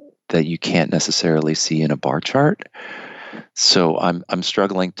that you can't necessarily see in a bar chart. So I'm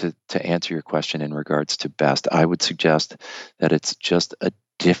struggling to answer your question in regards to best. I would suggest that it's just a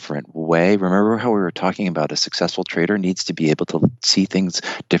different way. Remember how we were talking about a successful trader needs to be able to see things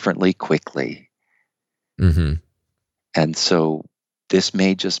differently quickly. Mm-hmm. And so this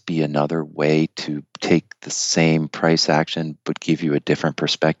may just be another way to take the same price action but give you a different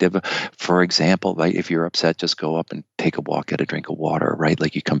perspective. For example, like if you're upset, just go up and take a walk, get a drink of water, right?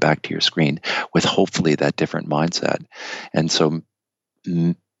 Like you come back to your screen with hopefully that different mindset. And so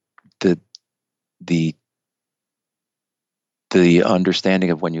the understanding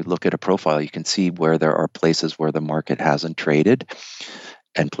of when you look at a profile, you can see where there are places where the market hasn't traded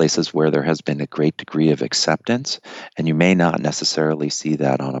and places where there has been a great degree of acceptance, and you may not necessarily see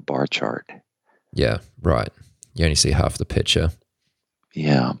that on a bar chart. Yeah, right. You only see half the picture.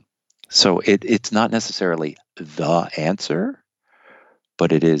 Yeah. So it's not necessarily the answer,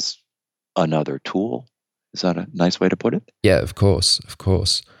 but it is another tool. Is that a nice way to put it? Yeah, of course.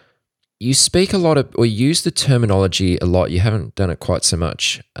 You speak a lot or use the terminology a lot. You haven't done it quite so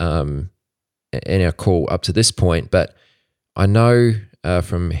much in our call up to this point, but I know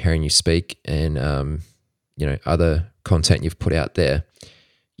from hearing you speak and other content you've put out there,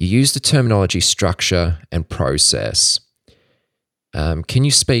 you use the terminology structure and process. Can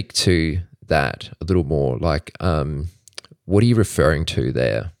you speak to that a little more? Like, what are you referring to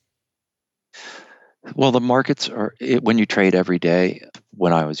there? Well, the markets when you trade every day.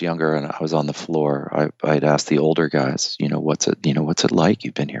 When I was younger and I was on the floor, I'd ask the older guys, what's it like?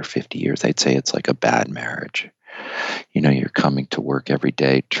 You've been here 50 years. They'd say it's like a bad marriage. You're coming to work every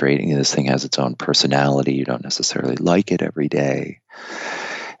day trading. This thing has its own personality. You don't necessarily like it every day.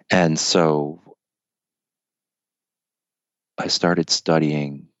 And so I started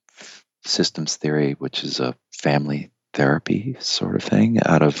studying systems theory, which is a family therapy sort of thing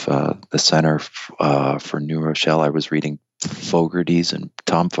out of the Center for New Rochelle. I was reading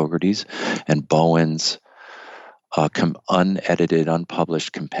Tom Fogarty's and Bowen's unedited,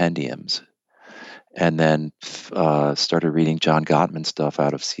 unpublished compendiums. And then started reading John Gottman stuff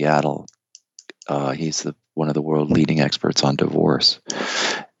out of Seattle. He's one of the world leading experts on divorce.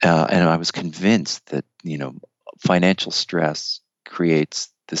 And I was convinced that, financial stress creates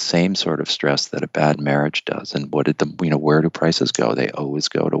the same sort of stress that a bad marriage does. And where do prices go? They always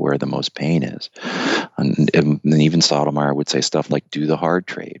go to where the most pain is. And even Sotomayor would say stuff like, do the hard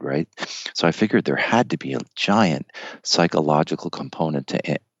trade, right? So I figured there had to be a giant psychological component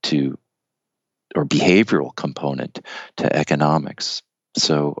or behavioral component to economics.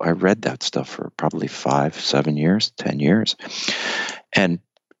 So I read that stuff for probably 5, 7 years, 10 years. And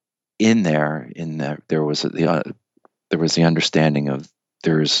in there was the understanding of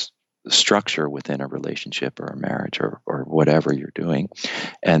there's structure within a relationship or a marriage or whatever you're doing,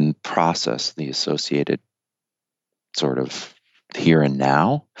 and process, the associated sort of here and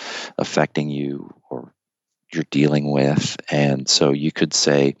now affecting you or you're dealing with. And so you could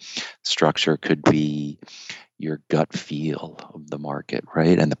say structure could be your gut feel of the market,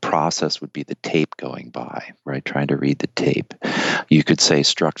 right? And the process would be the tape going by, right? Trying to read the tape. You could say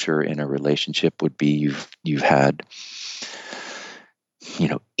structure in a relationship would be you've had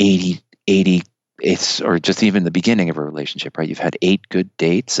 80, it's, or just even the beginning of a relationship, right? You've had 8 good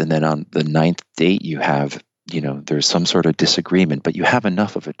dates, and then on the 9th date, you have, there's some sort of disagreement, but you have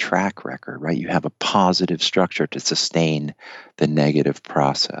enough of a track record, right? You have a positive structure to sustain the negative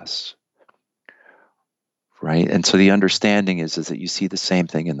process, right? And so the understanding is that you see the same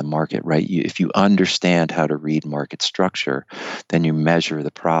thing in the market, right? If you understand how to read market structure, then you measure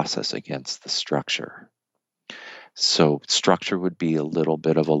the process against the structure. So structure would be a little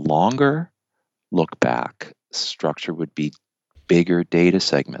bit of a longer look back. Structure would be bigger data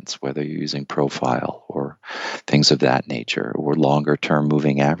segments, whether you're using profile or things of that nature, or longer term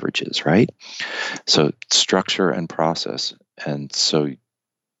moving averages, right? So structure and process. And so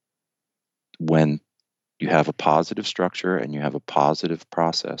when you have a positive structure and you have a positive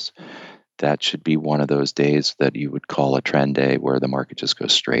process, that should be one of those days that you would call a trend day, where the market just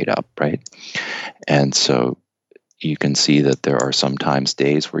goes straight up, right? And so you can see that there are sometimes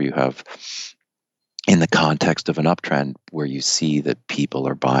days where you have, in the context of an uptrend, where you see that people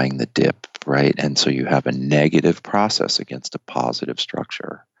are buying the dip, right? And so you have a negative process against a positive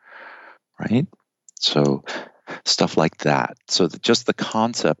structure, right? So stuff like that. So just the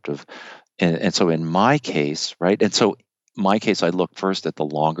concept of, and so in my case, right? And so my case, I look first at the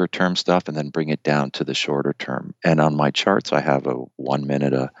longer term stuff and then bring it down to the shorter term. And on my charts, I have a 1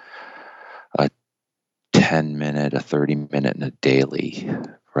 minute, a 10 minute, a 30 minute, and a daily,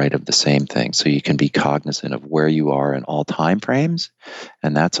 right, of the same thing. So you can be cognizant of where you are in all time frames.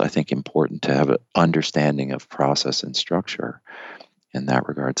 And that's, I think, important to have an understanding of process and structure in that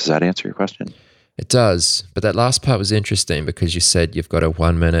regard. Does that answer your question? It does. But that last part was interesting, because you said you've got a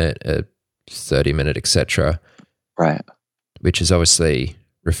 1 minute, a 30 minute, etc. Right. Which is obviously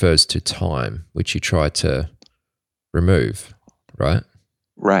refers to time, which you try to remove, right?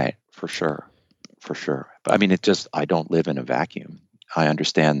 Right. For sure. But I mean, I don't live in a vacuum. I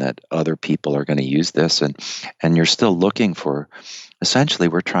understand that other people are going to use this, and you're still looking for, essentially,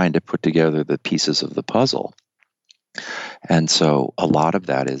 we're trying to put together the pieces of the puzzle. And so a lot of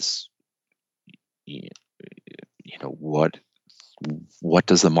that is, what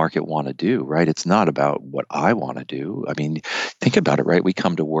does the market want to do, right? It's not about what I want to do. I mean, think about it, right? We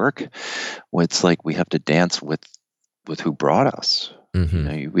come to work, it's like we have to dance with who brought us.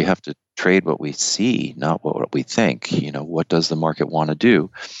 Mm-hmm. We have to trade what we see, not what we think. What does the market want to do?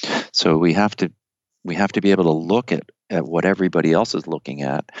 So we have to be able to look at what everybody else is looking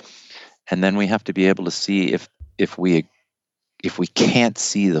at, and then we have to be able to see if we can't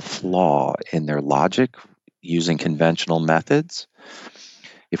see the flaw in their logic using conventional methods.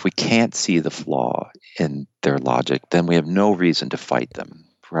 If we can't see the flaw in their logic, then we have no reason to fight them,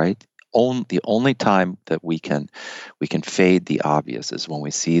 right? The only time that we can fade the obvious is when we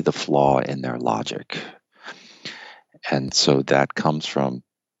see the flaw in their logic. And so that comes from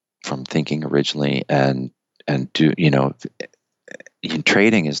thinking originally, and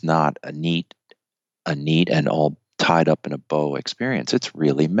trading is not a neat and all tied up in a bow experience. It's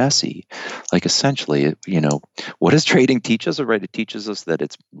really messy. Like, essentially, what does trading teach us? Right? It teaches us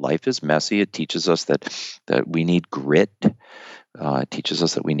that life is messy. It teaches us that we need grit. It teaches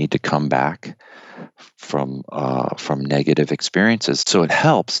us that we need to come back from negative experiences. So it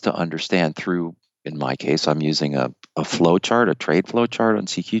helps to understand through, in my case, I'm using a flow chart, a trade flow chart on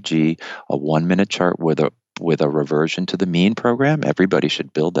CQG, a 1 minute chart with a reversion to the mean program. Everybody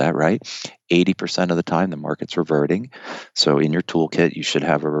should build that, right? 80% of the time, the market's reverting. So in your toolkit, you should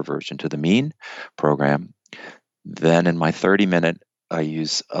have a reversion to the mean program. Then in my 30 minute, I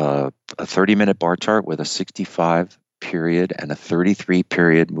use a 30 minute bar chart with a 65 period and a 33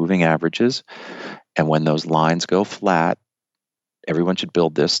 period moving averages. And when those lines go flat, everyone should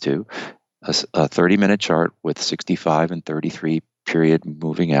build this too, a 30 minute chart with 65 and 33 period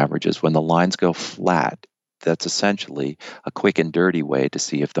moving averages. When the lines go flat, that's essentially a quick and dirty way to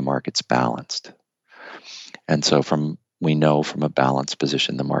see if the market's balanced. And so we know from a balanced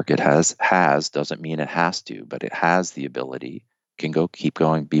position, the market has doesn't mean it has to, but it has the ability, can keep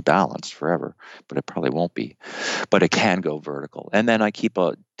going, be balanced forever, but it probably won't be. But it can go vertical. And then I keep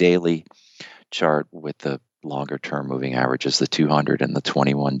a daily chart with the longer term moving averages, the 200 and the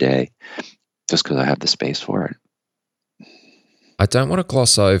 21 day, just because I have the space for it. I don't want to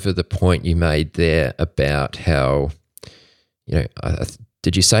gloss over the point you made there about how,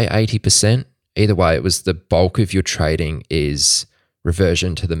 did you say 80%? Either way, it was the bulk of your trading is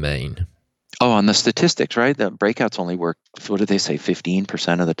reversion to the mean. Oh, on the statistics, right? The breakouts only work, what did they say,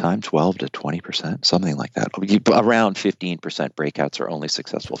 15% of the time, 12 to 20%, something like that. Around 15% breakouts are only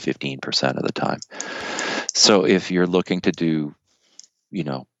successful 15% of the time. So if you're looking to do,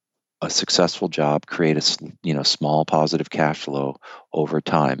 a successful job, create a small positive cash flow over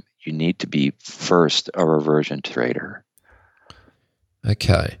time, you need to be first a reversion trader.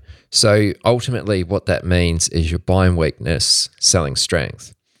 Okay. So ultimately what that means is you're buying weakness, selling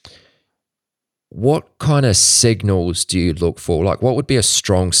strength. What kind of signals do you look for? Like, what would be a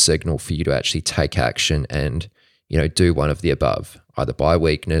strong signal for you to actually take action and, do one of the above, either buy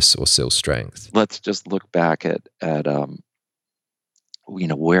weakness or sell strength? Let's just look back at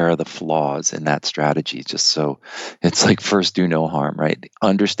where are the flaws in that strategy? Just so it's like, first, do no harm, right?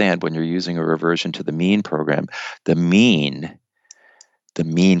 Understand when you're using a reversion to the mean program, the mean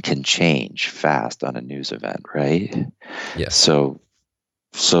can change fast on a news event, right? Yes.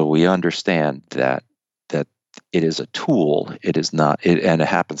 So we understand that it is a tool. It is not, and it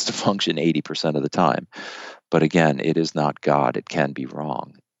happens to function 80% of the time. But again, it is not God. It can be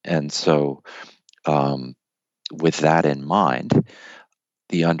wrong. And so, with that in mind,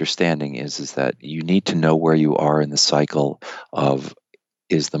 the understanding is that you need to know where you are in the cycle of,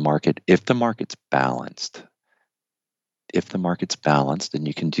 if the market's balanced. If the market's balanced, and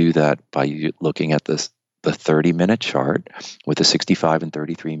you can do that by looking at the 30-minute chart with the 65 and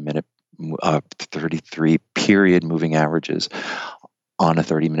 33 period moving averages on a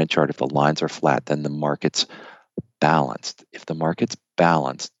 30-minute chart. If the lines are flat, then the market's balanced. If the market's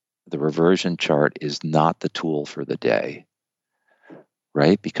balanced, the reversion chart is not the tool for the day,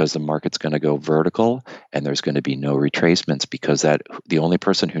 right? Because the market's going to go vertical and there's going to be no retracements, because the only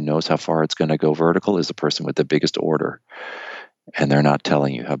person who knows how far it's going to go vertical is the person with the biggest order, and they're not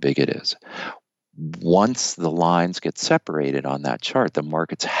telling you how big it is. Once the lines get separated on that chart, the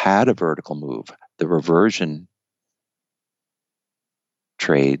market's had a vertical move. The reversion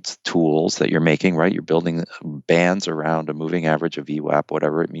trades, tools that you're making, right? You're building bands around a moving average of VWAP,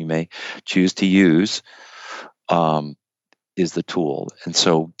 whatever you may choose to use, is the tool. And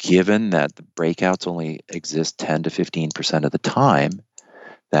so given that the breakouts only exist 10 to 15% of the time,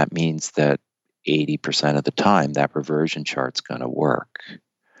 that means that 80% of the time that reversion chart's going to work.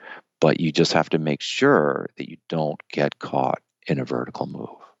 But you just have to make sure that you don't get caught in a vertical move.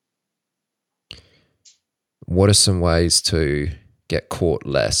 What are some ways to get caught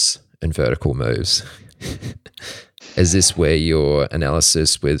less in vertical moves? Is this where your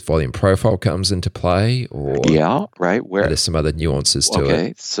analysis with volume profile comes into play, or yeah, right? Where there's some other nuances to it?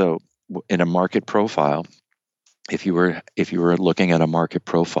 Okay, so in a market profile, if you were looking at a market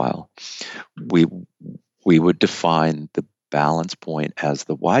profile, we would define the balance point as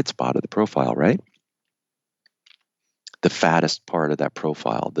the wide spot of the profile, right? The fattest part of that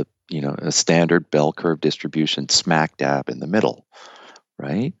profile, a standard bell curve distribution smack dab in the middle,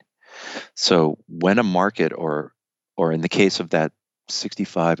 right? So when a market, or in the case of that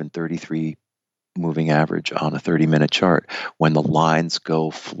 65 and 33 moving average on a 30-minute chart, when the lines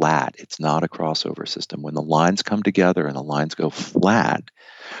go flat, it's not a crossover system. When the lines come together and the lines go flat,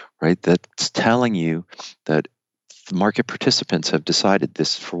 right, that's telling you that the market participants have decided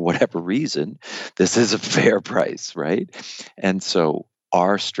this, for whatever reason, this is a fair price, right? And so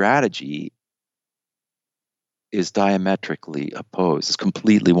our strategy is diametrically opposed. It's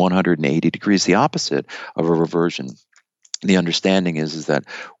completely 180 degrees the opposite of a reversion. The understanding is that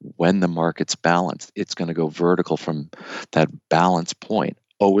when the market's balanced, it's going to go vertical from that balance point.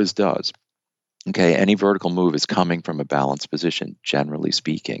 Always does. Okay, any vertical move is coming from a balanced position, generally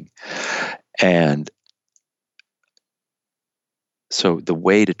speaking. And so the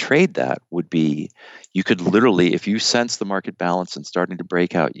way to trade that would be, you could literally, if you sense the market balance and starting to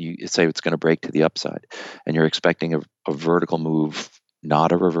break out, you say it's going to break to the upside, and you're expecting a vertical move,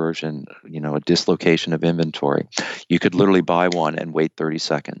 not a reversion, a dislocation of inventory. You could literally buy one and wait 30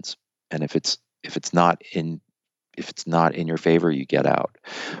 seconds. And if it's not in your favor, you get out.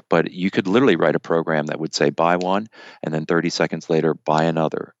 But you could literally write a program that would say buy one, and then 30 seconds later buy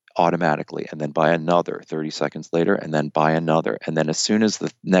another automatically, and then buy another 30 seconds later, and then buy another. And then as soon as the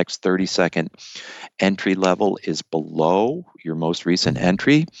next 30-second entry level is below your most recent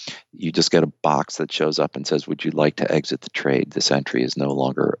entry, you just get a box that shows up and says, would you like to exit the trade? This entry is no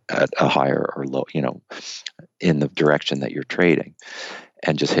longer at a higher or low, in the direction that you're trading,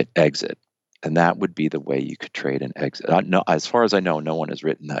 and just hit exit. And that would be the way you could trade and exit. No, as far as I know, no one has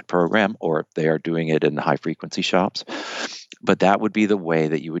written that program, or they are doing it in high frequency shops. But that would be the way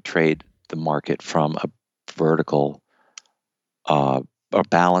that you would trade the market from a vertical, a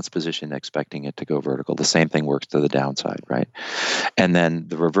balanced position, expecting it to go vertical. The same thing works to the downside, right? And then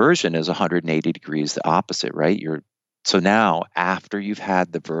the reversion is 180 degrees the opposite, right? So now, after you've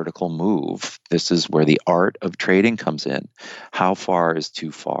had the vertical move, this is where the art of trading comes in. How far is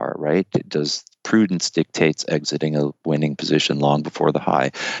too far, right? Does prudence dictates exiting a winning position long before the high.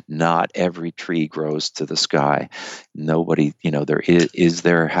 Not every tree grows to the sky. Nobody, there is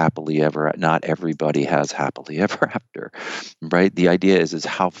there happily ever. Not everybody has happily ever after, right? The idea is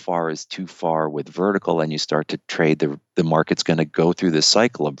how far is too far with vertical, and you start to trade the market's going to go through this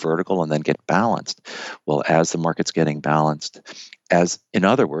cycle of vertical and then get balanced. Well, as the market's getting balanced, in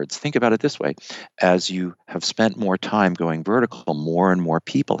other words, think about it this way: as you have spent more time going vertical, more and more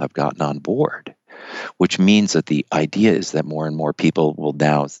people have gotten on board, which means that the idea is that more and more people will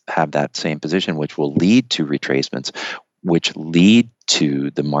now have that same position, which will lead to retracements, which lead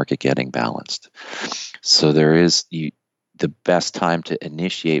to the market getting balanced. So the best time to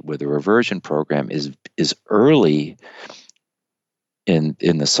initiate with a reversion program is early in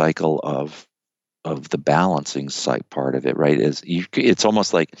the cycle of the balancing site part of it, right? It's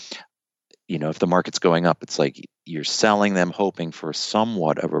almost like, if the market's going up, it's like you're selling them hoping for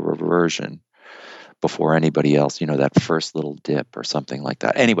somewhat of a reversion before anybody else, that first little dip or something like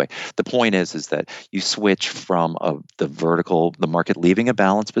that. Anyway, the point is that you switch from the market leaving a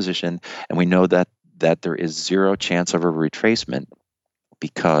balanced position, and we know that there is zero chance of a retracement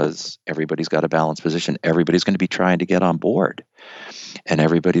because everybody's got a balanced position. Everybody's going to be trying to get on board. And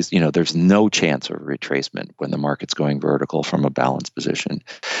everybody's, there's no chance of retracement when the market's going vertical from a balanced position.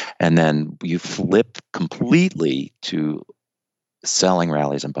 And then you flip completely to selling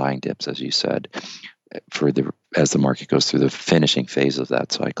rallies and buying dips, as you said, as the market goes through the finishing phase of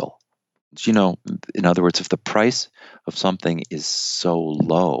that cycle. In other words, if the price of something is so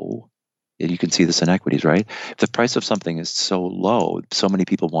low, you can see this in equities, right? If the price of something is so low, so many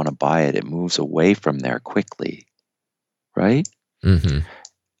people want to buy it, it moves away from there quickly, right? Mm-hmm.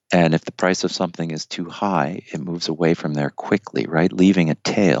 And if the price of something is too high, it moves away from there quickly, right? Leaving a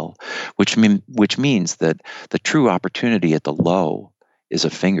tail, which means that the true opportunity at the low is a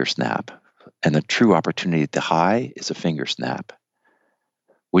finger snap, and the true opportunity at the high is a finger snap.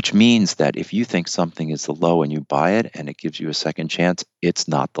 Which means that if you think something is the low and you buy it and it gives you a second chance, it's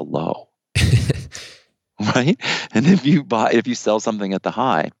not the low. Right? And if you sell something at the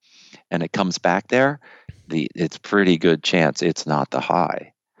high and it comes back there, it's pretty good chance it's not the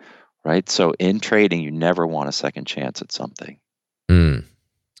high. Right? So in trading, you never want a second chance at something.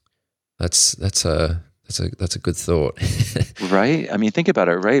 That's a good thought. Right? I mean, think about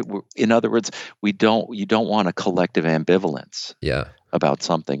it, right? In other words, you don't want a collective ambivalence about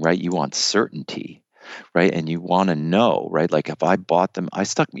something, right? You want certainty, right? And you want to know, right? Like if I bought them,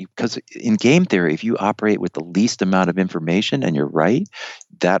 because in game theory, if you operate with the least amount of information and you're right,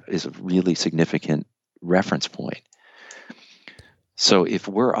 that is a really significant reference point. So if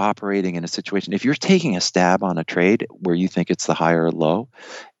we're operating in a situation, if you're taking a stab on a trade where you think it's the high or low,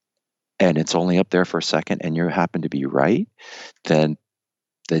 and it's only up there for a second and you happen to be right, then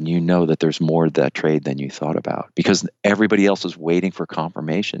you know that there's more to that trade than you thought about, because everybody else is waiting for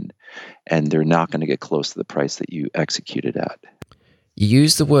confirmation and they're not going to get close to the price that you executed at. You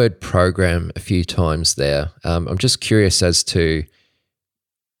used the word program a few times there. I'm just curious as to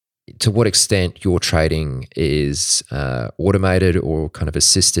what extent your trading is automated or kind of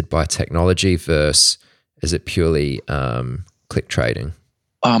assisted by technology versus is it purely click trading?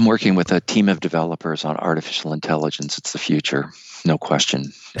 I'm working with a team of developers on artificial intelligence. It's the future, no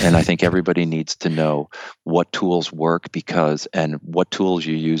question. And I think everybody needs to know what tools work and what tools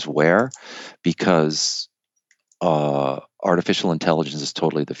you use where, because artificial intelligence is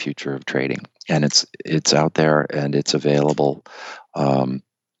totally the future of trading, and it's out there and it's available.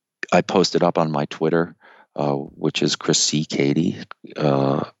 I posted up on my Twitter, which is Chris C. Cady,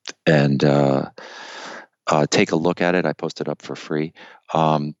 and take a look at it. I posted up for free.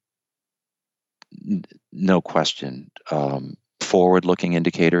 No question. Forward-looking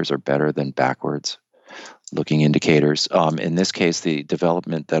indicators are better than backwards-looking indicators. In this case, the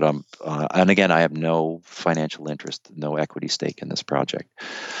development that and again, I have no financial interest, no equity stake in this project.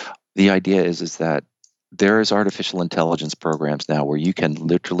 The idea is that there is artificial intelligence programs now where you can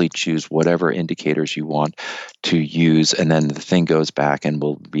literally choose whatever indicators you want to use, and then the thing goes back and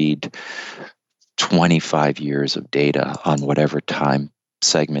will read 25 years of data on whatever time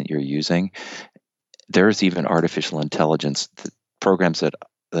segment you're using. There's even artificial intelligence programs that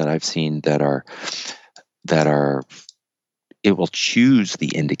I've seen that are it will choose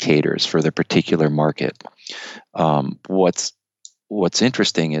the indicators for the particular market. What's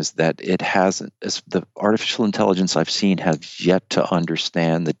interesting is that the artificial intelligence I've seen has yet to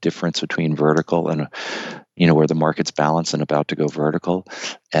understand the difference between vertical and where the market's balanced and about to go vertical,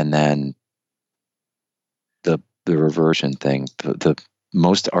 and then the reversion thing. The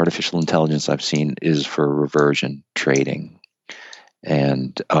most artificial intelligence I've seen is for reversion trading. And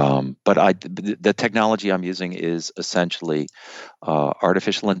And but the technology I'm using is essentially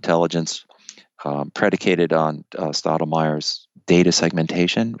artificial intelligence predicated on Stottlemyre's data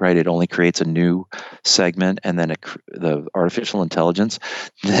segmentation, right? It only creates a new segment, and then the artificial intelligence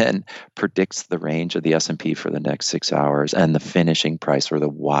then predicts the range of the S&P for the next 6 hours and the finishing price or the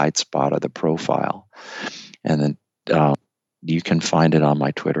wide spot of the profile. And then you can find it on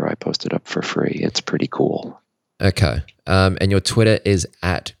my Twitter. I post it up for free. It's pretty cool. Okay. And your Twitter is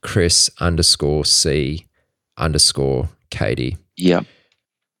at Chris_C_Katie.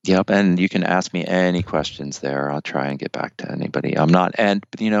 Yep. And you can ask me any questions there. I'll try and get back to anybody. I'm not, and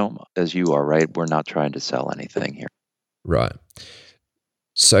as you are, right, we're not trying to sell anything here. Right.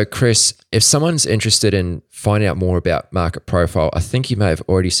 So, Chris, if someone's interested in finding out more about Market Profile, I think you may have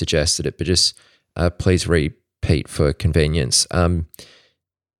already suggested it, but just please repeat for convenience. A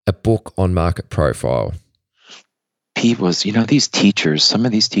book on Market Profile. Pete was, these teachers, some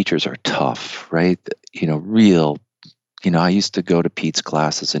of these teachers are tough, right? I used to go to Pete's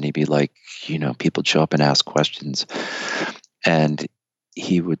classes and he'd be like, people show up and ask questions. And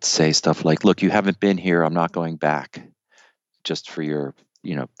he would say stuff like, look, you haven't been here. I'm not going back just for your,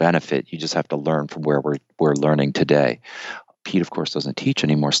 benefit. You just have to learn from where we're learning today. Pete, of course, doesn't teach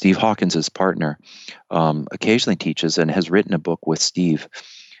anymore. Steve Hawkins, his partner, occasionally teaches and has written a book with Steve.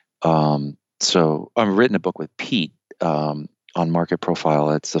 So I've written a book with Pete on Market Profile.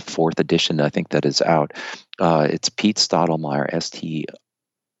 It's the 4th edition, I think, that is out. It's Pete Stottlemyre,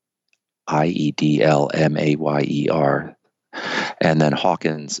 Stiedlmayer, and then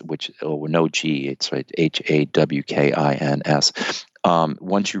Hawkins, which no G, it's right, Hawkins.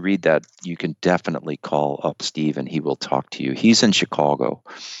 Once you read that, you can definitely call up Steve and he will talk to you. He's in Chicago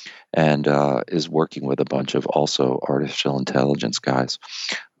and is working with a bunch of also artificial intelligence guys,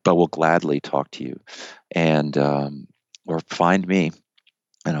 but will gladly talk to you. And or find me,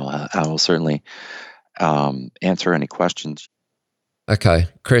 I will certainly answer any questions. Okay,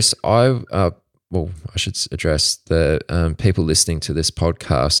 Chris, I should address the people listening to this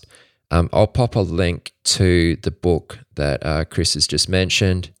podcast. I'll pop a link to the book that Chris has just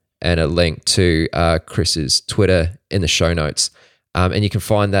mentioned and a link to Chris's Twitter in the show notes. And you can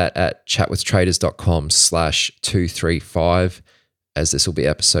find that at chatwithtraders.com/235, as this will be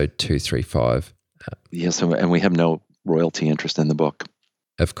episode 235. Yes, and we have no royalty interest in the book.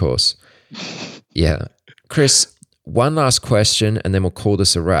 Of course. Yeah. Chris, one last question and then we'll call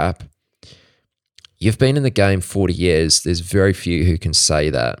this a wrap. You've been in the game 40 years. There's very few who can say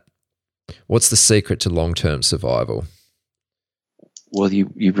that. What's the secret to long-term survival? Well,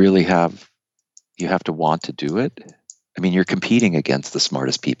 you really have to want to do it. I mean, you're competing against the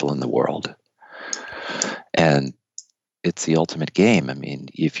smartest people in the world. And it's the ultimate game. I mean,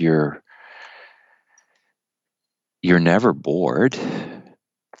 if you're never bored.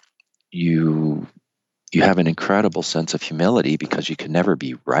 You have an incredible sense of humility because you can never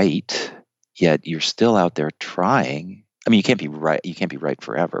be right, yet you're still out there trying. I mean, you can't be right. You can't be right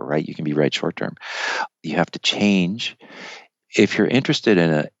forever, right? You can be right short term. You have to change. If you're interested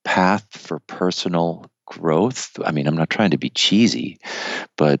in a path for personal growth, I mean, I'm not trying to be cheesy,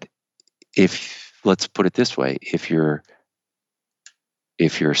 but let's put it this way, if you're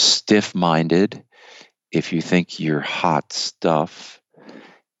stiff-minded, if you think you're hot stuff,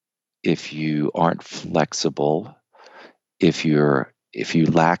 if you aren't flexible, if you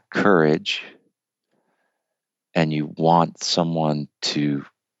lack courage, and you want someone to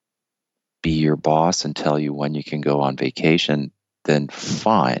be your boss and tell you when you can go on vacation, then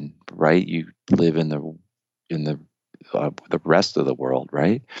fine, right? You live in the rest of the world,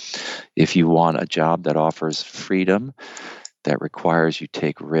 right? If you want a job that offers freedom, that requires you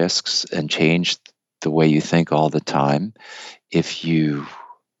take risks and change the way you think all the time. It's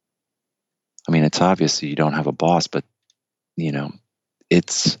obvious you don't have a boss, but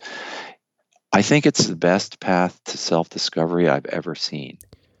I think it's the best path to self-discovery I've ever seen.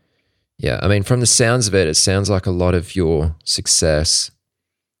 Yeah, I mean, from the sounds of it, it sounds like a lot of your success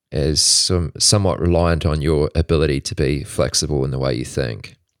is somewhat reliant on your ability to be flexible in the way you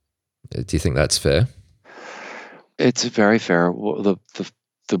think. Do you think that's fair? It's very fair. Well,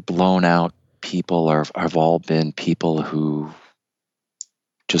 the blown out people have all been people who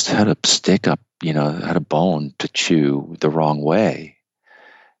just had a stick up, had a bone to chew the wrong way.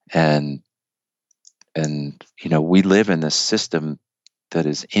 And we live in this system that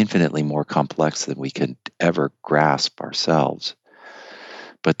is infinitely more complex than we can ever grasp ourselves.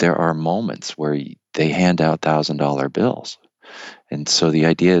 But there are moments where they hand out $1,000 bills. And so the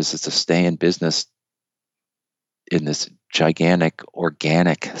idea is to stay in business in this gigantic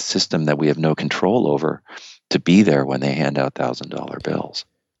organic system that we have no control over to be there when they hand out $1,000 bills.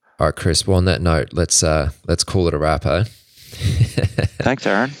 All right, Chris. Well, on that note, let's call it a wrap, eh? Thanks,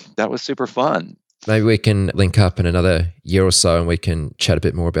 Aaron. That was super fun. Maybe we can link up in another year or so and we can chat a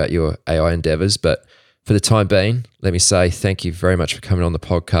bit more about your AI endeavors. But for the time being, let me say thank you very much for coming on the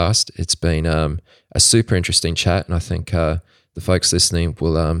podcast. It's been a super interesting chat, and I think the folks listening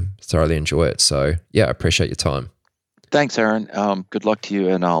will thoroughly enjoy it. So, yeah, I appreciate your time. Thanks, Aaron. Good luck to you,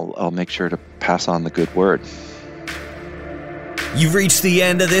 and I'll make sure to pass on the good word. You've reached the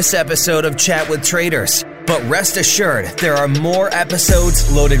end of this episode of Chat with Traders. But rest assured, there are more episodes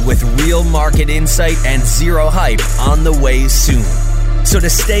loaded with real market insight and zero hype on the way soon. So to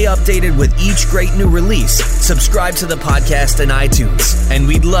stay updated with each great new release, subscribe to the podcast in iTunes. And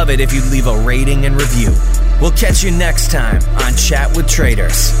we'd love it if you'd leave a rating and review. We'll catch you next time on Chat with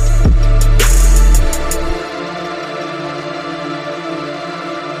Traders.